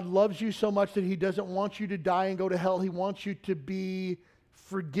is God loves you so much that he doesn't want you to die and go to hell. He wants you to be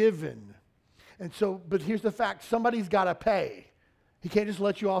forgiven. And so, but here's the fact. Somebody's got to pay. He can't just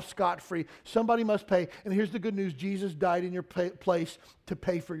let you off scot-free. Somebody must pay. And here's the good news. Jesus died in your place to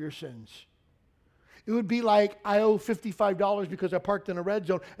pay for your sins. It would be like I owe $55 because I parked in a red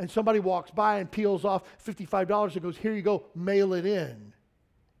zone, and somebody walks by and peels off $55 and goes, here you go, mail it in.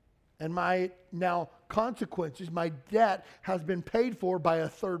 And my now consequences, my debt has been paid for by a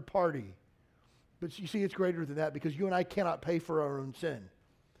third party. But you see, it's greater than that, because you and I cannot pay for our own sin.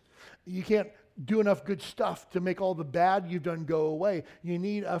 You can't do enough good stuff to make all the bad you've done go away. You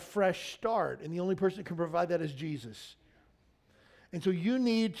need a fresh start, and the only person that can provide that is Jesus. And so you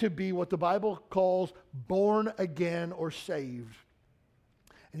need to be what the Bible calls born again or saved.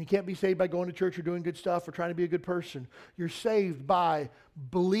 And you can't be saved by going to church or doing good stuff or trying to be a good person. You're saved by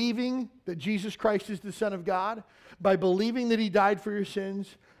believing that Jesus Christ is the Son of God, by believing that he died for your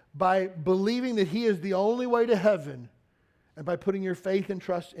sins, by believing that he is the only way to heaven, and by putting your faith and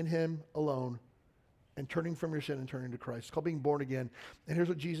trust in him alone and turning from your sin and turning to Christ. It's called being born again. And here's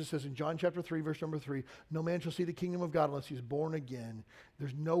what Jesus says in John chapter 3, verse number 3. No man shall see the kingdom of God unless he is born again.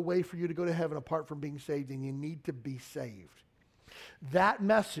 There's no way for you to go to heaven apart from being saved, and you need to be saved. That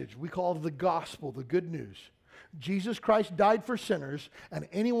message we call the gospel, the good news. Jesus Christ died for sinners, and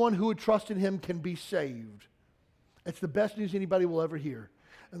anyone who would trust in him can be saved. It's the best news anybody will ever hear.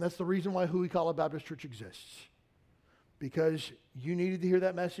 And that's the reason why Who We Call a Baptist Church exists. Because you needed to hear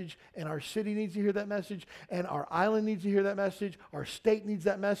that message, and our city needs to hear that message, and our island needs to hear that message, our state needs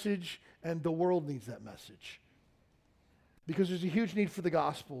that message, and the world needs that message. Because there's a huge need for the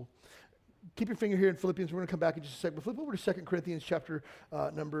gospel. Keep your finger here in Philippians. We're going to come back in just a second. But flip over to 2 Corinthians chapter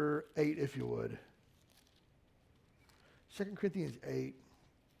number 8, if you would. 2 Corinthians 8.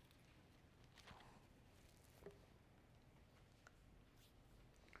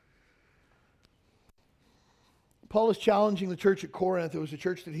 Paul is challenging the church at Corinth. It was a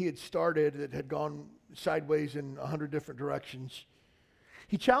church that he had started that had gone sideways in 100 different directions.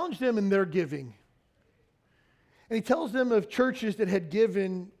 He challenged them in their giving. And he tells them of churches that had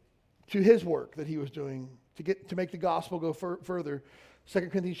given to his work that he was doing to make the gospel go further. 2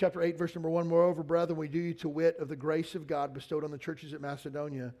 Corinthians chapter 8, verse number 1, moreover, brethren, we do you to wit of the grace of God bestowed on the churches at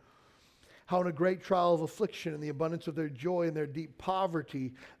Macedonia, how in a great trial of affliction and the abundance of their joy and their deep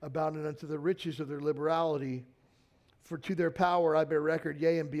poverty abounded unto the riches of their liberality. For to their power I bear record,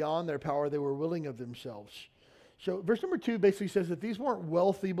 yea, and beyond their power they were willing of themselves. So verse number 2 basically says that these weren't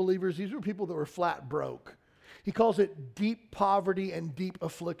wealthy believers. These were people that were flat broke. He calls it deep poverty and deep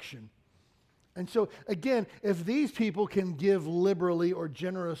affliction. And so, again, if these people can give liberally or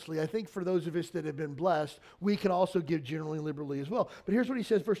generously, I think for those of us that have been blessed, we can also give generally liberally as well. But here's what he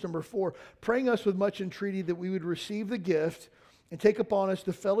says, verse number 4, praying us with much entreaty that we would receive the gift and take upon us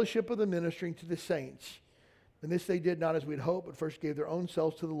the fellowship of the ministering to the saints. And this they did not as we had hoped, but first gave their own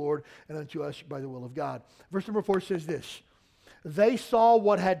selves to the Lord and unto us by the will of God. Verse number 4 says this, they saw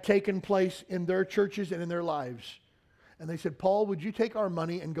what had taken place in their churches and in their lives. And they said, Paul, would you take our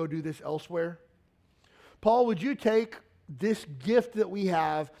money and go do this elsewhere? Paul, would you take this gift that we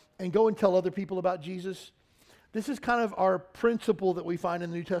have and go and tell other people about Jesus? This is kind of our principle that we find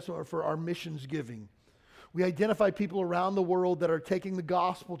in the New Testament for our missions giving. We identify people around the world that are taking the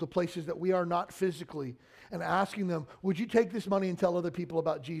gospel to places that we are not physically and asking them, would you take this money and tell other people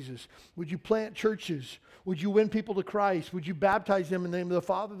about Jesus? Would you plant churches? Would you win people to Christ? Would you baptize them in the name of the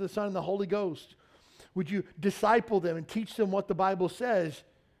Father, the Son, and the Holy Ghost? Would you disciple them and teach them what the Bible says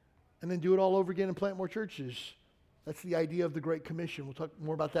and then do it all over again and plant more churches? That's the idea of the Great Commission. We'll talk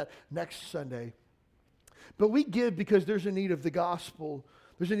more about that next Sunday. But we give because there's a need of the gospel.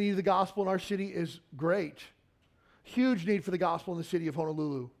 There's a need of the gospel in our city is great. Huge need for the gospel in the city of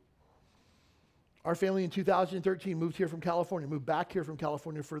Honolulu. Our family in 2013 moved here from California, moved back here from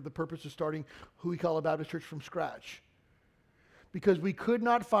California for the purpose of starting Huikala Baptist Church from scratch. Because we could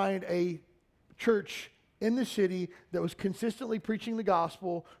not find a church in the city that was consistently preaching the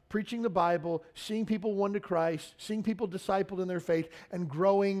gospel, preaching the Bible, seeing people won to Christ, seeing people discipled in their faith, and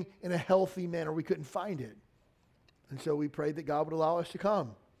growing in a healthy manner. We couldn't find it. And so we prayed that God would allow us to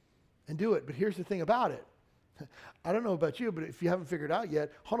come and do it. But here's the thing about it. I don't know about you, but if you haven't figured out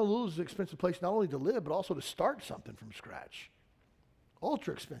yet, Honolulu is an expensive place not only to live, but also to start something from scratch.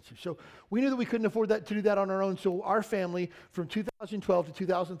 Ultra expensive. So we knew that we couldn't afford to do that on our own. So our family, from 2012 to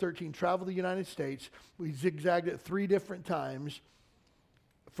 2013, traveled the United States. We zigzagged it 3 different times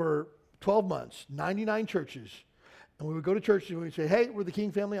for 12 months, 99 churches. And we would go to church and we'd say, hey, we're the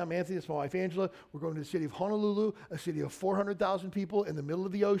King family. I'm Anthony. That's my wife, Angela. We're going to the city of Honolulu, a city of 400,000 people in the middle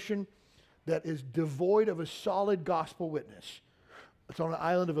of the ocean that is devoid of a solid gospel witness. It's on an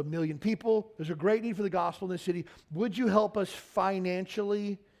island of 1 million people. There's a great need for the gospel in this city. Would you help us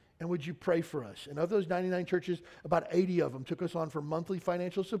financially, and would you pray for us? And of those 99 churches, about 80 of them took us on for monthly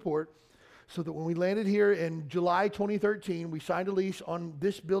financial support, so that when we landed here in July 2013, we signed a lease on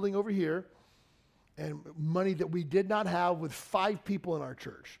this building over here, and money that we did not have with 5 people in our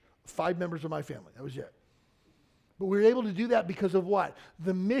church, 5 members of my family. That was it. But we were able to do that because of what?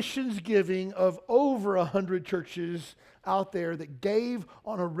 The missions giving of over 100 churches out there that gave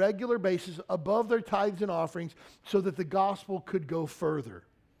on a regular basis above their tithes and offerings so that the gospel could go further.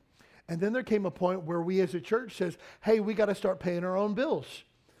 And then there came a point where we as a church says, hey, we got to start paying our own bills.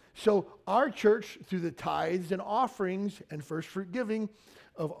 So our church, through the tithes and offerings and first fruit giving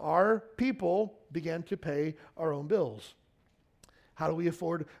of our people, began to pay our own bills. How do we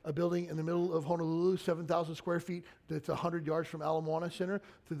afford a building in the middle of Honolulu, 7,000 square feet, that's 100 yards from Ala Moana Center?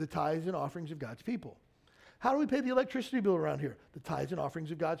 Through the tithes and offerings of God's people. How do we pay the electricity bill around here? The tithes and offerings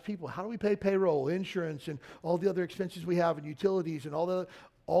of God's people. How do we pay payroll, insurance, and all the other expenses we have, and utilities, and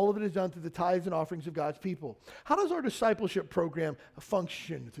all of it is done through the tithes and offerings of God's people. How does our discipleship program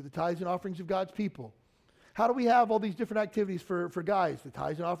function? Through the tithes and offerings of God's people. How do we have all these different activities for guys? The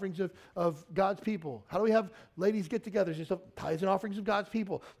tithes and offerings of God's people. How do we have ladies get-togethers and stuff? Tithes and offerings of God's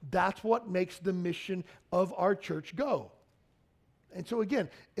people. That's what makes the mission of our church go. And so again,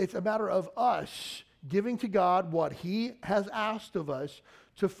 it's a matter of us giving to God what He has asked of us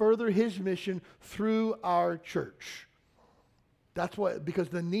to further His mission through our church. That's what, because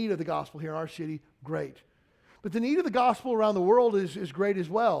the need of the gospel here in our city, great. But the need of the gospel around the world is great as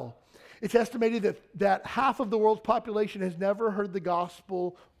well. It's estimated that half of the world's population has never heard the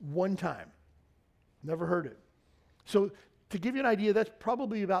gospel one time. Never heard it. So to give you an idea, that's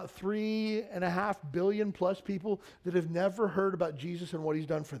probably about 3.5 billion plus people that have never heard about Jesus and what He's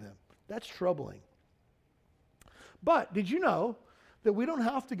done for them. That's troubling. But did you know that we don't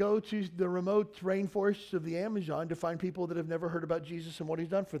have to go to the remote rainforests of the Amazon to find people that have never heard about Jesus and what He's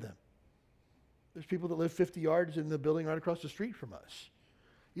done for them? There's people that live 50 yards in the building right across the street from us.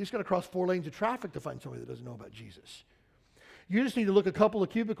 You just got to cross 4 lanes of traffic to find somebody that doesn't know about Jesus. You just need to look a couple of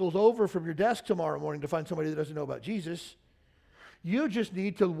cubicles over from your desk tomorrow morning to find somebody that doesn't know about Jesus. You just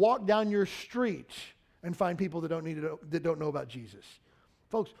need to walk down your street and find people that don't know about Jesus.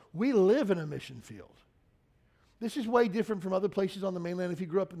 Folks, we live in a mission field. This is way different from other places on the mainland. If you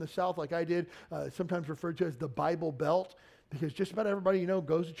grew up in the South like I did, sometimes referred to as the Bible Belt, because just about everybody you know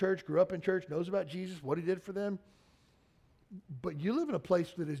goes to church, grew up in church, knows about Jesus, what He did for them. But you live in a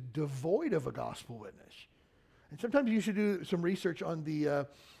place that is devoid of a gospel witness. And sometimes you should do some research on the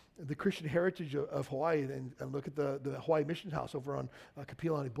Christian heritage of Hawaii and look at the Hawaii Mission House over on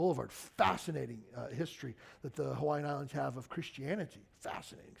Kapiolani Boulevard. Fascinating history that the Hawaiian Islands have of Christianity.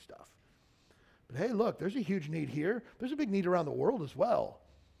 Fascinating stuff. But hey, look, there's a huge need here. There's a big need around the world as well.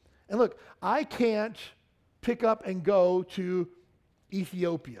 And look, I can't pick up and go to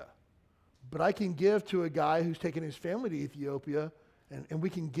Ethiopia. But I can give to a guy who's taken his family to Ethiopia, and we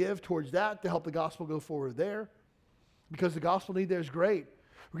can give towards that to help the gospel go forward there, because the gospel need there is great.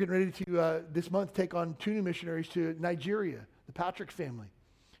 We're getting ready to, this month, take on 2 new missionaries to Nigeria, the Patrick family.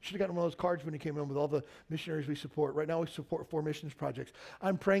 Should have gotten one of those cards when he came in with all the missionaries we support. Right now we support 4 missions projects.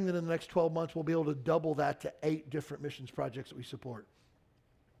 I'm praying that in the next 12 months we'll be able to double that to 8 different missions projects that we support.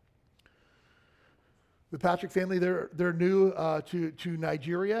 The Patrick family, they're new to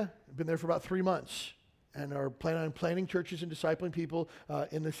Nigeria. Been there for about 3 months and are planning on planting churches and discipling people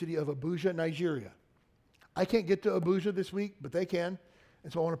in the city of Abuja, Nigeria. I can't get to Abuja this week, but they can.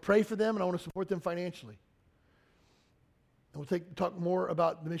 And so I want to pray for them and I want to support them financially. And we'll talk more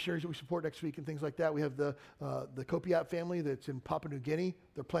about the missionaries that we support next week and things like that. We have the Kopiat family that's in Papua New Guinea.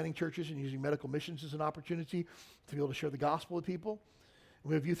 They're planting churches and using medical missions as an opportunity to be able to share the gospel with people.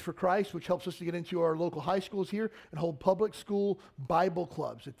 We have Youth for Christ, which helps us to get into our local high schools here and hold public school Bible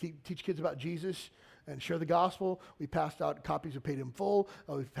clubs that teach kids about Jesus and share the gospel. We passed out copies of Paid in Full.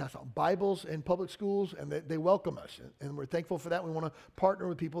 We've passed out Bibles in public schools, and they welcome us. And we're thankful for that. We want to partner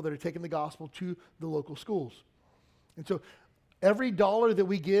with people that are taking the gospel to the local schools. And so every dollar that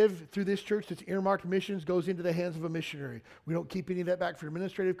we give through this church that's earmarked missions goes into the hands of a missionary. We don't keep any of that back for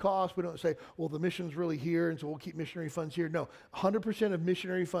administrative costs. We don't say, well, the mission's really here, and so we'll keep missionary funds here. No, 100% of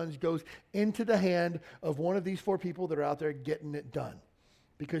missionary funds goes into the hand of one of these 4 people that are out there getting it done,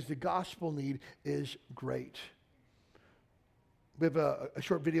 because the gospel need is great. We have a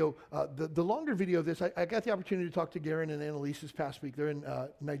short video. The longer video of this, I got the opportunity to talk to Garen and Annalise this past week. They're in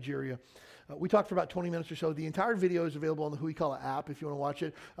Nigeria. We talked for about 20 minutes or so. The entire video is available on the Huikala app if you want to watch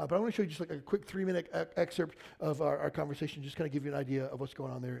it. But I'm going to show you just like a quick 3-minute excerpt of our conversation, just kind of give you an idea of what's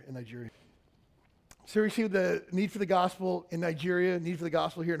going on there in Nigeria. So we see the need for the gospel in Nigeria, need for the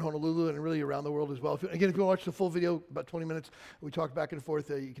gospel here in Honolulu, and really around the world as well. If you want to watch the full video, about 20 minutes, we talk back and forth.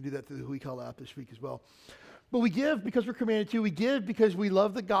 You can do that through the Huikala app this week as well. But we give because we're commanded to. We give because we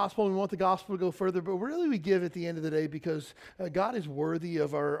love the gospel and we want the gospel to go further. But really we give at the end of the day because God is worthy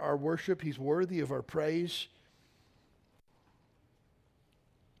of our worship. He's worthy of our praise.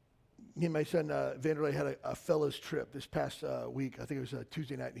 Me and my son Vanderlei had a fellows trip this past week. I think it was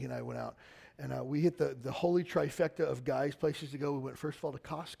Tuesday night. He and I went out. And we hit the holy trifecta of guys, places to go. We went first of all to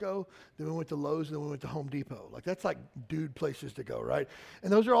Costco, then we went to Lowe's, and then we went to Home Depot. Like that's like dude places to go, right?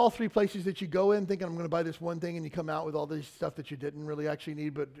 And those are all 3 places that you go in thinking I'm going to buy this one thing, and you come out with all this stuff that you didn't really actually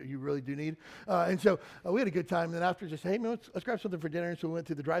need, but you really do need. And so we had a good time. And then after, just hey man, let's grab something for dinner. And so we went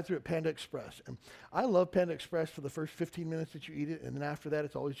through the drive-thru at Panda Express. And I love Panda Express for the first 15 minutes that you eat it, and then after that,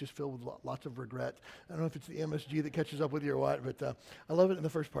 it's always just filled with lots of regret. I don't know if it's the MSG that catches up with you or what, but I love it in the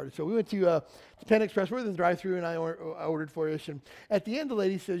first part. So we went to Panda Express. We're in the drive-thru, and I ordered for us. And at the end, the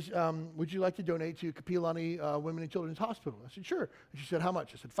lady says, would you like to donate to Kapiolani Women and Children's Hospital? I said, sure. And she said, how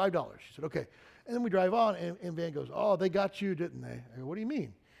much? I said, $5. She said, okay. And then we drive on, and Van goes, oh, they got you, didn't they? I go, what do you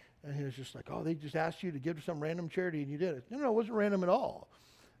mean? And he was just like, oh, they just asked you to give to some random charity, and you did it. No, it wasn't random at all.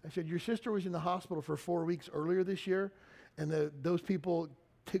 I said, your sister was in the hospital for 4 weeks earlier this year, and those people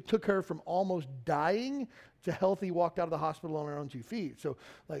took her from almost dying to healthy, walked out of the hospital on her own 2 feet. So,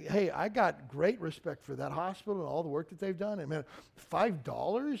 like, hey, I got great respect for that hospital and all the work that they've done. And man,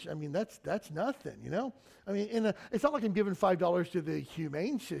 $5? I mean, that's nothing, you know? I mean, it's not like I'm giving $5 to the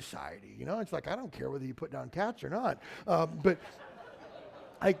Humane Society, you know? It's like, I don't care whether you put down cats or not. But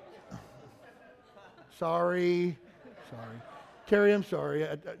sorry. Carrie, I'm sorry.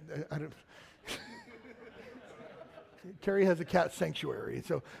 I don't... Carrie has a cat sanctuary,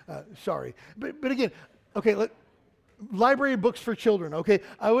 so sorry. But again, okay, library books for children, okay?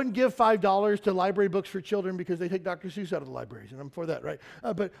 I wouldn't give $5 to library books for children because they take Dr. Seuss out of the libraries, and I'm for that, right?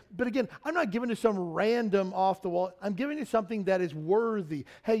 But again, I'm not giving to some random off the wall. I'm giving to something that is worthy.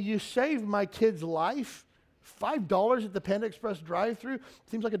 Hey, you saved my kid's life. $5 at the Panda Express drive-thru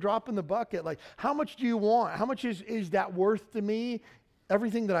seems like a drop in the bucket. Like, how much do you want? How much is that worth to me?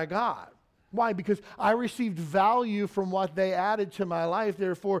 Everything that I got. Why? Because I received value from what they added to my life.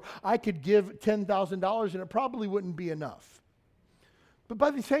 Therefore, I could give $10,000 and it probably wouldn't be enough. But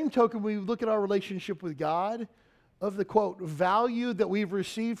by the same token, we look at our relationship with God, of the, quote, value that we've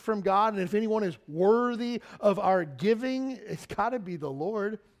received from God. And if anyone is worthy of our giving, it's got to be the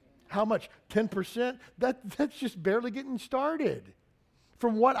Lord. How much? 10%? That's just barely getting started.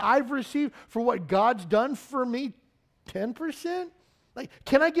 From what I've received, for what God's done for me, 10%? Like,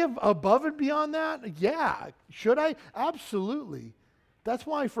 can I give above and beyond that? Yeah. Should I? Absolutely. That's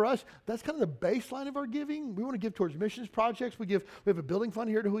why for us, that's kind of the baseline of our giving. We want to give towards missions projects. We have a building fund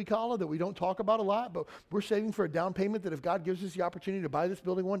here at Huikala that we don't talk about a lot, but we're saving for a down payment that if God gives us the opportunity to buy this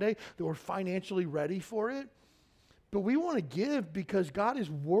building one day, that we're financially ready for it. But we want to give because God is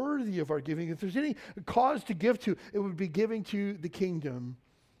worthy of our giving. If there's any cause to give to, it would be giving to the kingdom.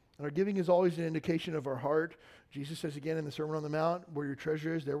 And our giving is always an indication of our heart. Jesus says again in the Sermon on the Mount, where your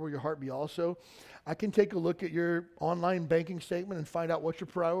treasure is, there will your heart be also. I can take a look at your online banking statement and find out what your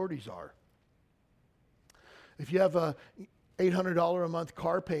priorities are. If you have a $800 a month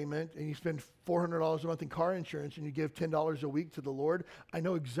car payment and you spend $400 a month in car insurance and you give $10 a week to the Lord, I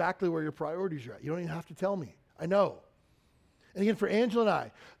know exactly where your priorities are at. You don't even have to tell me. I know. And again, for Angela and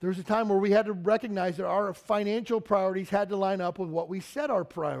I, there was a time where we had to recognize that our financial priorities had to line up with what we said our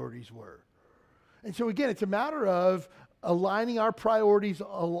priorities were. And so again, it's a matter of aligning our priorities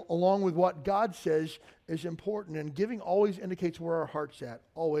along with what God says is important. And giving always indicates where our heart's at,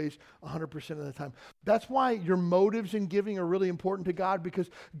 always, 100% of the time. That's why your motives in giving are really important to God, because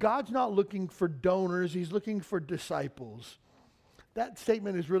God's not looking for donors. He's looking for disciples. That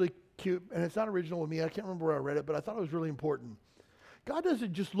statement is really cute, and it's not original with me. I can't remember where I read it, but I thought it was really important. God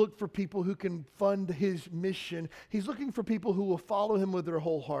doesn't just look for people who can fund his mission. He's looking for people who will follow him with their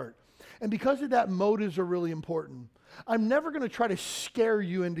whole heart. And because of that, motives are really important. I'm never going to try to scare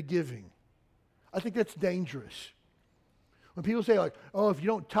you into giving. I think that's dangerous. When people say like, oh, if you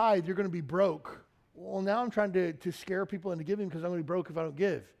don't tithe, you're going to be broke. Well, now I'm trying to scare people into giving because I'm going to be broke if I don't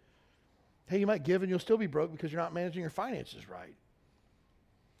give. Hey, you might give and you'll still be broke because you're not managing your finances right.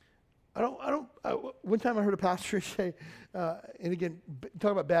 One time I heard a pastor say, and again,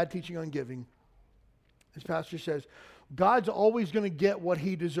 talk about bad teaching on giving. This pastor says, God's always going to get what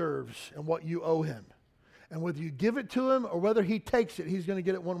he deserves and what you owe him. And whether you give it to him or whether he takes it, he's going to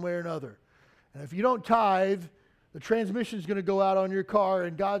get it one way or another. And if you don't tithe, the transmission is going to go out on your car,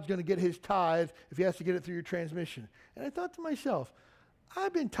 and God's going to get his tithe if he has to get it through your transmission. And I thought to myself,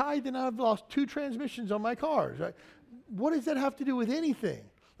 I've been tithed and I've lost 2 transmissions on my cars. Right? What does that have to do with anything?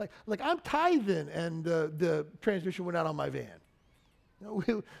 Like I'm tithing and the transmission went out on my van. You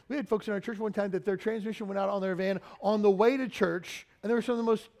know, we had folks in our church one time that their transmission went out on their van on the way to church, and they were some of the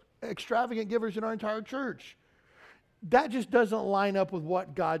most extravagant givers in our entire church. That just doesn't line up with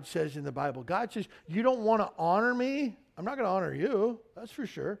what God says in the Bible. God says, you don't want to honor me? I'm not going to honor you, that's for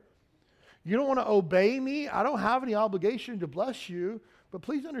sure. You don't want to obey me? I don't have any obligation to bless you. But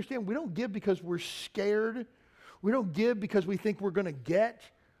please understand, we don't give because we're scared. We don't give because we think we're going to get.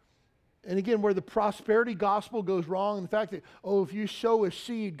 And again, where the prosperity gospel goes wrong, and the fact that, oh, if you sow a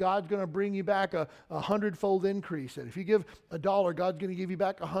seed, God's going to bring you back a 100-fold increase. And if you give $1, God's going to give you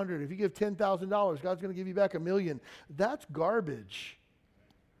back 100. If you give $10,000, God's going to give you back $1 million. That's garbage.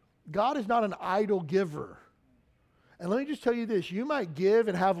 God is not an idle giver. And let me just tell you this, you might give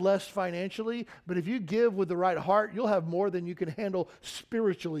and have less financially, but if you give with the right heart, you'll have more than you can handle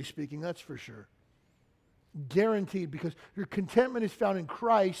spiritually speaking, that's for sure. Guaranteed, because your contentment is found in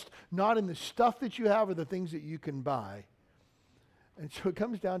Christ, not in the stuff that you have or the things that you can buy. And so it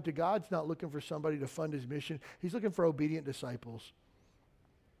comes down to God's not looking for somebody to fund his mission. He's looking for obedient disciples.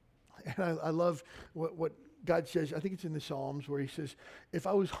 And I love what God says. I think it's in the Psalms where he says, if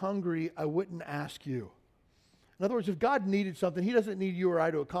I was hungry, I wouldn't ask you. In other words, if God needed something, he doesn't need you or I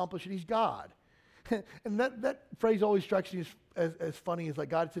to accomplish it. He's God. And that phrase always strikes me as funny. It's like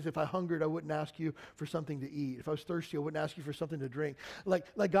God says, if I hungered, I wouldn't ask you for something to eat. If I was thirsty, I wouldn't ask you for something to drink. Like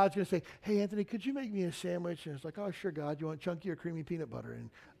God's going to say, hey, Anthony, could you make me a sandwich? And it's like, oh, sure, God. You want chunky or creamy peanut butter? And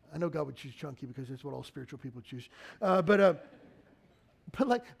I know God would choose chunky because that's what all spiritual people choose. But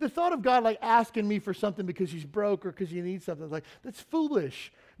like the thought of God like asking me for something because he's broke or because he needs something, like that's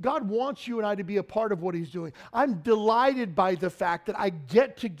foolish. God wants you and I to be a part of what he's doing. I'm delighted by the fact that I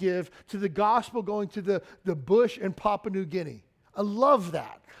get to give to the gospel going to the bush in Papua New Guinea. I love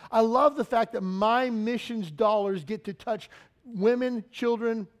that. I love the fact that my missions dollars get to touch women,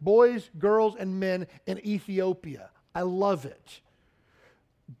 children, boys, girls, and men in Ethiopia. I love it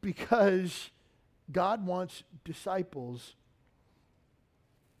because God wants disciples.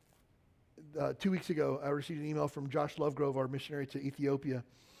 2 weeks ago, I received an email from Josh Lovegrove, our missionary to Ethiopia.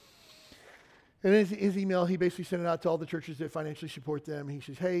 And in his email, he basically sent it out to all the churches that financially support them. He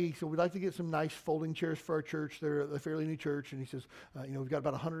says, hey, so we'd like to get some nice folding chairs for our church. They're a fairly new church. And he says, we've got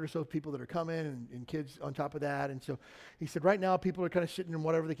about 100 or so people that are coming and kids on top of that. And so he said, right now, people are kind of sitting in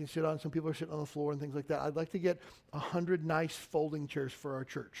whatever they can sit on. Some people are sitting on the floor and things like that. I'd like to get 100 nice folding chairs for our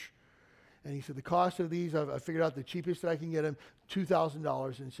church. And he said, the cost of these, I figured out the cheapest that I can get them,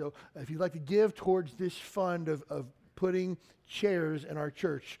 $2,000. And so if you'd like to give towards this fund of putting chairs in our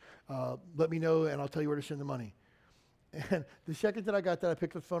church, let me know and I'll tell you where to send the money. And the second that I got that, I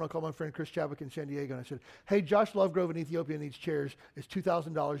picked up the phone, I called my friend Chris Chadwick in San Diego, and I said, hey, Josh Lovegrove in Ethiopia needs chairs. It's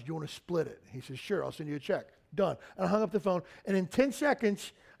 $2,000. Do you want to split it? He says, sure, I'll send you a check. Done. And I hung up the phone, and in 10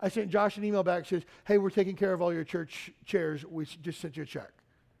 seconds, I sent Josh an email back that says, hey, we're taking care of all your church chairs. We just sent you a check.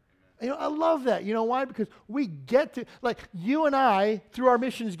 I love that. You know why? Because we get to, like you and I, through our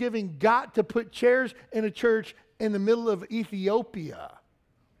missions giving, got to put chairs in a church in the middle of Ethiopia.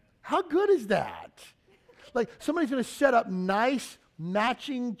 How good is that? Like somebody's going to set up nice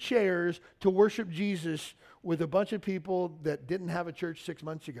matching chairs to worship Jesus with a bunch of people that didn't have a church 6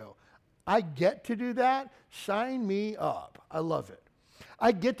 months ago. I get to do that. Sign me up. I love it.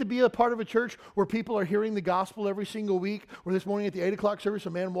 I get to be a part of a church where people are hearing the gospel every single week. Where this morning at the 8 o'clock service, a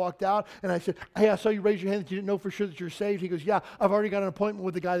man walked out, and I said, hey, I saw you raise your hand that you didn't know for sure that you're saved. He goes, yeah, I've already got an appointment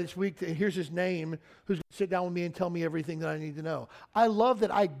with the guy this week. Here's his name, who's going to sit down with me and tell me everything that I need to know. I love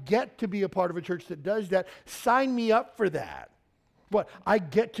that I get to be a part of a church that does that. Sign me up for that. What, I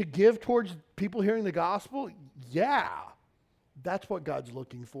get to give towards people hearing the gospel? Yeah. That's what God's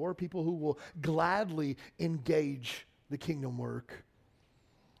looking for, people who will gladly engage the kingdom work.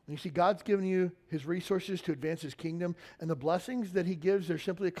 And you see, God's given you his resources to advance his kingdom, and the blessings that he gives are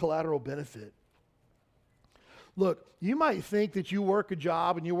simply a collateral benefit. Look, you might think that you work a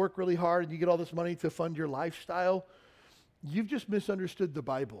job and you work really hard and you get all this money to fund your lifestyle. You've just misunderstood the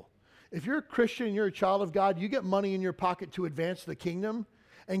Bible. If you're a Christian and you're a child of God, you get money in your pocket to advance the kingdom,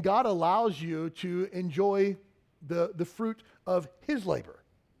 and God allows you to enjoy the fruit of his labor.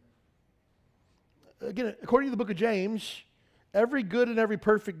 Again, according to the book of James, every good and every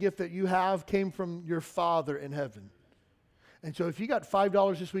perfect gift that you have came from your Father in heaven. And so if you got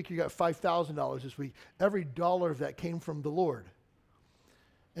 $5 this week, you got $5,000 this week. Every dollar of that came from the Lord.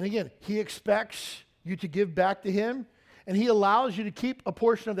 And again, he expects you to give back to him, and he allows you to keep a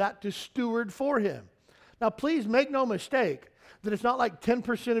portion of that to steward for him. Now, please make no mistake that it's not like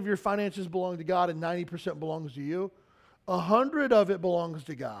 10% of your finances belong to God and 90% belongs to you. 100 of it belongs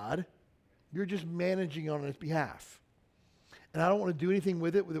to God. You're just managing on his behalf. And I don't want to do anything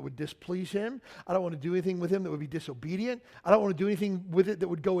with it that would displease him. I don't want to do anything with him that would be disobedient. I don't want to do anything with it that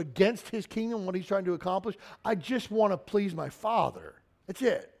would go against his kingdom, what he's trying to accomplish. I just want to please my Father. That's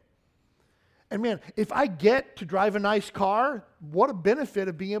it. And man, if I get to drive a nice car, what a benefit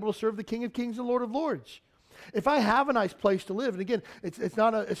of being able to serve the King of Kings and Lord of Lords. If I have a nice place to live, and again, it's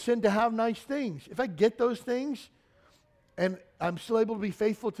not a sin to have nice things. If I get those things and I'm still able to be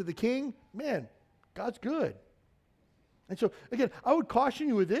faithful to the King, man, God's good. And so, again, I would caution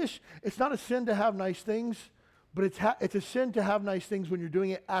you with this. It's not a sin to have nice things, but it's a sin to have nice things when you're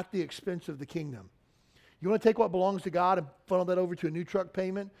doing it at the expense of the kingdom. You want to take what belongs to God and funnel that over to a new truck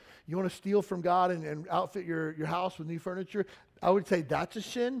payment? You want to steal from God and outfit your house with new furniture? I would say that's a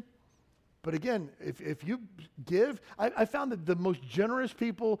sin. But again, if you give, I found that the most generous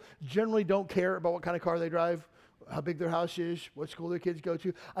people generally don't care about what kind of car they drive, how big their house is, what school their kids go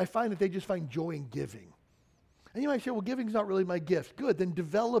to. I find that they just find joy in giving. And you might say, well, giving's not really my gift. Good, then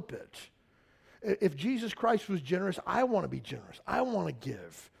develop it. If Jesus Christ was generous, I want to be generous. I want to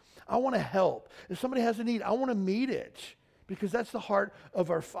give. I want to help. If somebody has a need, I want to meet it, because that's the heart of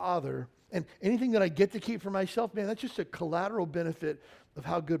our Father. And anything that I get to keep for myself, man, that's just a collateral benefit of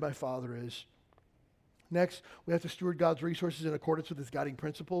how good my Father is. Next, we have to steward God's resources in accordance with his guiding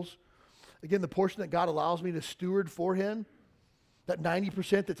principles. Again, the portion that God allows me to steward for him, that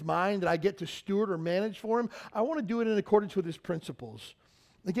 90% that's mine, that I get to steward or manage for him, I want to do it in accordance with his principles.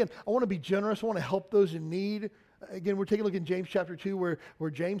 Again, I want to be generous. I want to help those in need. Again, we're taking a look in James chapter 2 where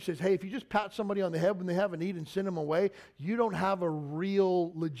James says, hey, if you just pat somebody on the head when they have a need and send them away, you don't have a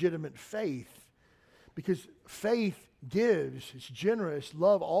real legitimate faith. Because faith gives, it's generous,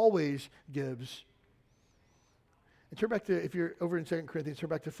 love always gives. And turn back to, if you're over in 2 Corinthians, turn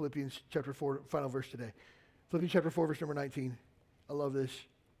back to Philippians chapter 4, final verse today. Philippians chapter 4, verse number 19. I love this.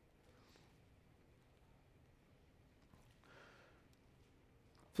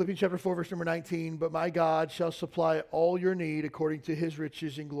 Philippians chapter 4, verse number 19. But my God shall supply all your need according to his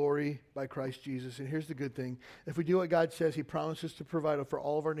riches in glory by Christ Jesus. And here's the good thing. If we do what God says, he promises to provide for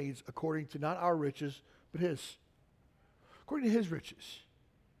all of our needs according to not our riches, but his. According to his riches.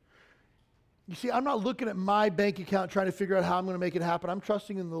 You see, I'm not looking at my bank account trying to figure out how I'm going to make it happen. I'm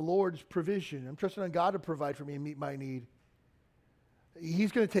trusting in the Lord's provision. I'm trusting on God to provide for me and meet my need.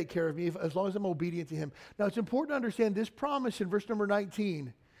 He's going to take care of me as long as I'm obedient to him. Now, it's important to understand this promise in verse number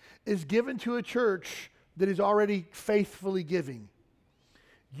 19 is given to a church that is already faithfully giving.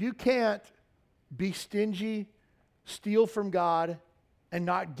 You can't be stingy, steal from God, and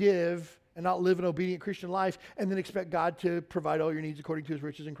not give and not live an obedient Christian life and then expect God to provide all your needs according to his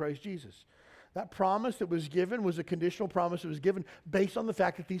riches in Christ Jesus. That promise that was given was a conditional promise that was given based on the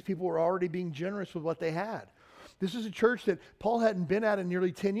fact that these people were already being generous with what they had. This is a church that Paul hadn't been at in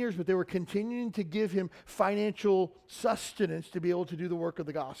nearly 10 years, but they were continuing to give him financial sustenance to be able to do the work of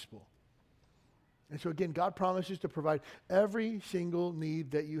the gospel. And so again, God promises to provide every single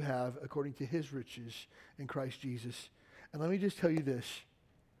need that you have according to his riches in Christ Jesus. And let me just tell you this.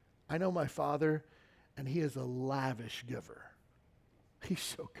 I know my Father, and he is a lavish giver. He's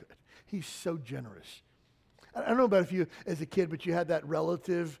so good. He's so generous. I don't know about if you, as a kid, but you had that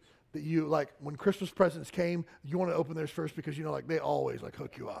relative that you, like, when Christmas presents came, you want to open theirs first because, like, they always, like,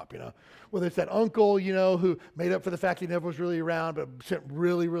 hook you up, Whether it's that uncle, who made up for the fact he never was really around but sent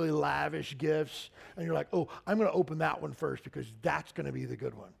really, really lavish gifts. And you're like, oh, I'm going to open that one first because that's going to be the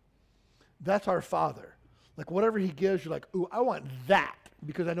good one. That's our Father. Like, whatever he gives, you're like, ooh, I want that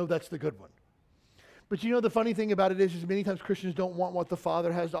because I know that's the good one. But the funny thing about it is many times Christians don't want what the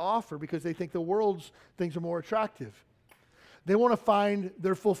Father has to offer because they think the world's things are more attractive. They want to find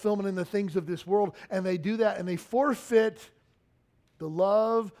their fulfillment in the things of this world, and they do that, and they forfeit the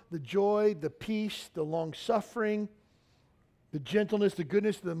love, the joy, the peace, the long-suffering, the gentleness, the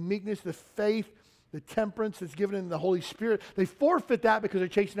goodness, the meekness, the faith, the temperance that's given in the Holy Spirit. They forfeit that because they're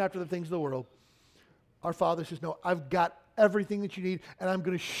chasing after the things of the world. Our Father says, no, I've got everything that you need, and I'm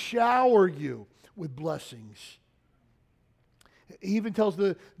going to shower you with blessings. He even tells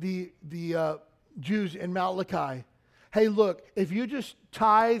the Jews in Malachi, hey, look, if you just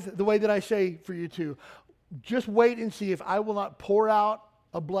tithe the way that I say for you to, just wait and see if I will not pour out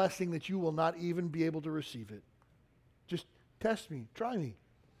a blessing that you will not even be able to receive it. Just test me, try me.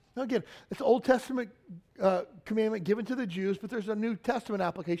 Now again, it's an Old Testament commandment given to the Jews, but there's a New Testament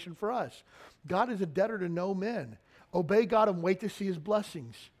application for us. God is a debtor to no men. Obey God and wait to see his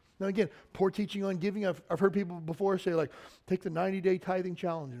blessings. Now again, poor teaching on giving. I've heard people before say, like, take the 90-day tithing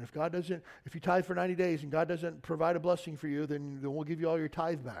challenge. And if you tithe for 90 days and God doesn't provide a blessing for you, then we'll give you all your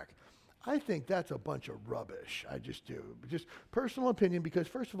tithe back. I think that's a bunch of rubbish. I just do. Just personal opinion, because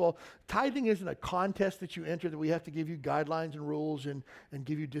first of all, tithing isn't a contest that you enter that we have to give you guidelines and rules and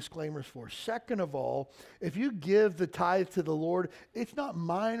give you disclaimers for. Second of all, if you give the tithe to the Lord, it's not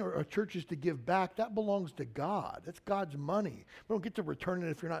mine or a church's to give back. That belongs to God. That's God's money. We don't get to return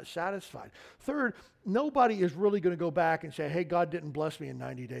it if you're not satisfied. Third, nobody is really going to go back and say, hey, God didn't bless me in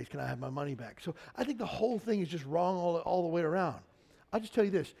 90 days. Can I have my money back? So I think the whole thing is just wrong all the way around. I'll just tell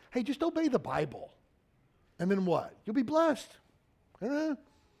you this. Hey, just obey the Bible. And then what? You'll be blessed.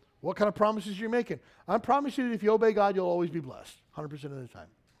 What kind of promises you're making? I promise you that if you obey God, you'll always be blessed 100% of the time.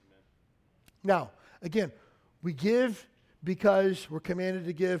 Amen. Now, again, we give because we're commanded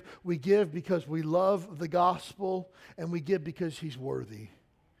to give. We give because we love the gospel, and we give because he's worthy.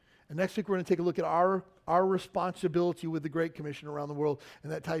 And next week, we're going to take a look at our responsibility with the Great Commission around the world.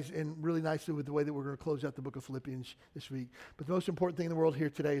 And that ties in really nicely with the way that we're going to close out the book of Philippians this week. But the most important thing in the world here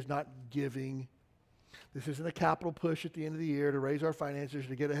today is not giving. This isn't a capital push at the end of the year to raise our finances,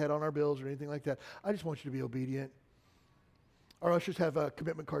 to get ahead on our bills or anything like that. I just want you to be obedient. Our ushers have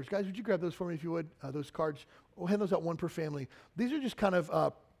commitment cards. Guys, would you grab those for me if you would? Those cards, we'll hand those out one per family. These are just kind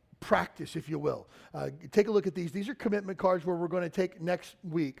of practice, if you will. Take a look at these. These are commitment cards where we're going to take next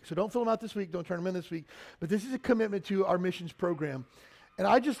week. So don't fill them out this week. Don't turn them in this week. But this is a commitment to our missions program. And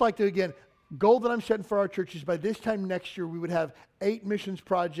I'd just like to, again, goal that I'm setting for our church is by this time next year, we would have 8 missions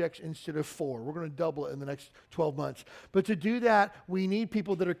projects instead of 4. We're going to double it in the next 12 months. But to do that, we need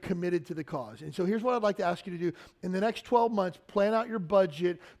people that are committed to the cause. And so here's what I'd like to ask you to do. In the next 12 months, plan out your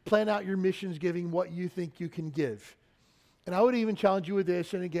budget, plan out your missions giving, what you think you can give. And I would even challenge you with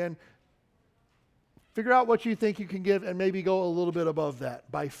this, and again, figure out what you think you can give and maybe go a little bit above that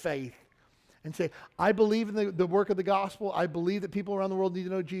by faith. And say, I believe in the work of the gospel. I believe that people around the world need to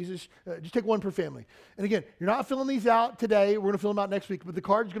know Jesus. Just take one per family. And again, you're not filling these out today. We're going to fill them out next week. But the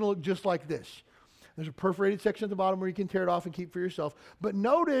card's going to look just like this. There's a perforated section at the bottom where you can tear it off and keep for yourself. But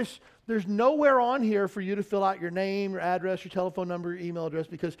notice there's nowhere on here for you to fill out your name, your address, your telephone number, your email address,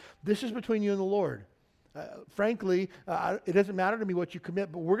 because this is between you and the Lord. Frankly, it doesn't matter to me what you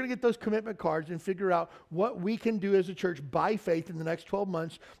commit, but we're going to get those commitment cards and figure out what we can do as a church by faith in the next 12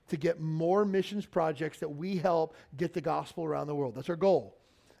 months to get more missions projects that we help get the gospel around the world. That's our goal.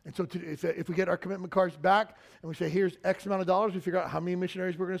 And so if we get our commitment cards back and we say, here's X amount of dollars, we figure out how many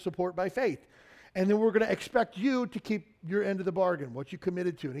missionaries we're going to support by faith. And then we're going to expect you to keep your end of the bargain, what you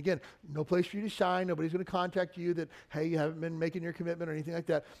committed to. And again, no place for you to sign. Nobody's going to contact you that, hey, you haven't been making your commitment or anything like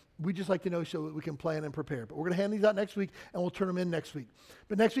that. We just like to know so that we can plan and prepare. But we're going to hand these out next week, and we'll turn them in next week.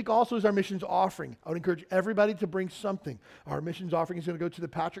 But next week also is our missions offering. I would encourage everybody to bring something. Our missions offering is going to go to the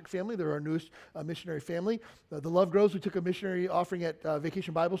Patrick family. They're our newest missionary family. The Love Groves, we took a missionary offering at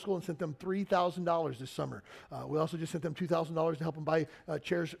Vacation Bible School and sent them $3,000 this summer. We also just sent them $2,000 to help them buy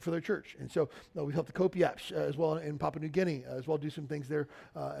chairs for their church. And so we helped the Kopiaps as well in Papua New Guinea as well, do some things there.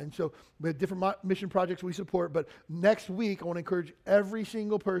 And so we have different mission projects we support. But next week, I want to encourage every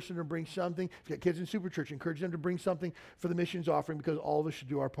single person to bring something. If you got kids in Super Church, encourage them to bring something for the missions offering because all of us should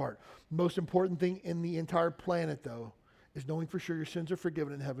do our part. Most important thing in the entire planet, though, is knowing for sure your sins are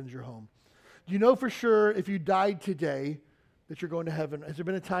forgiven and heaven's your home. Do you know for sure if you died today that you're going to heaven? Has there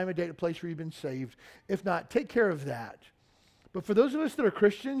been a time, a date, a place where you've been saved? If not, take care of that. But for those of us that are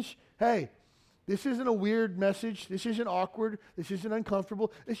Christians, hey, this isn't a weird message. This isn't awkward. This isn't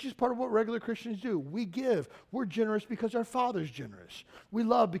uncomfortable. It's just part of what regular Christians do. We give. We're generous because our Father's generous. We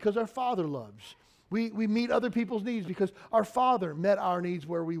love because our Father loves. We meet other people's needs because our Father met our needs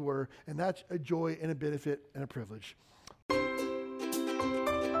where we were, and that's a joy and a benefit and a privilege.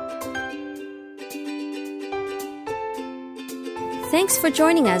 Thanks for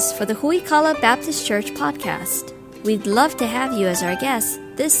joining us for the Huikala Baptist Church podcast. We'd love to have you as our guest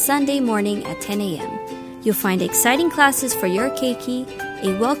this Sunday morning at 10 a.m. You'll find exciting classes for your keiki,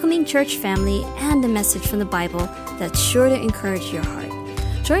 a welcoming church family, and a message from the Bible that's sure to encourage your heart.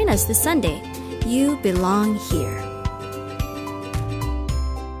 Join us this Sunday. You belong here.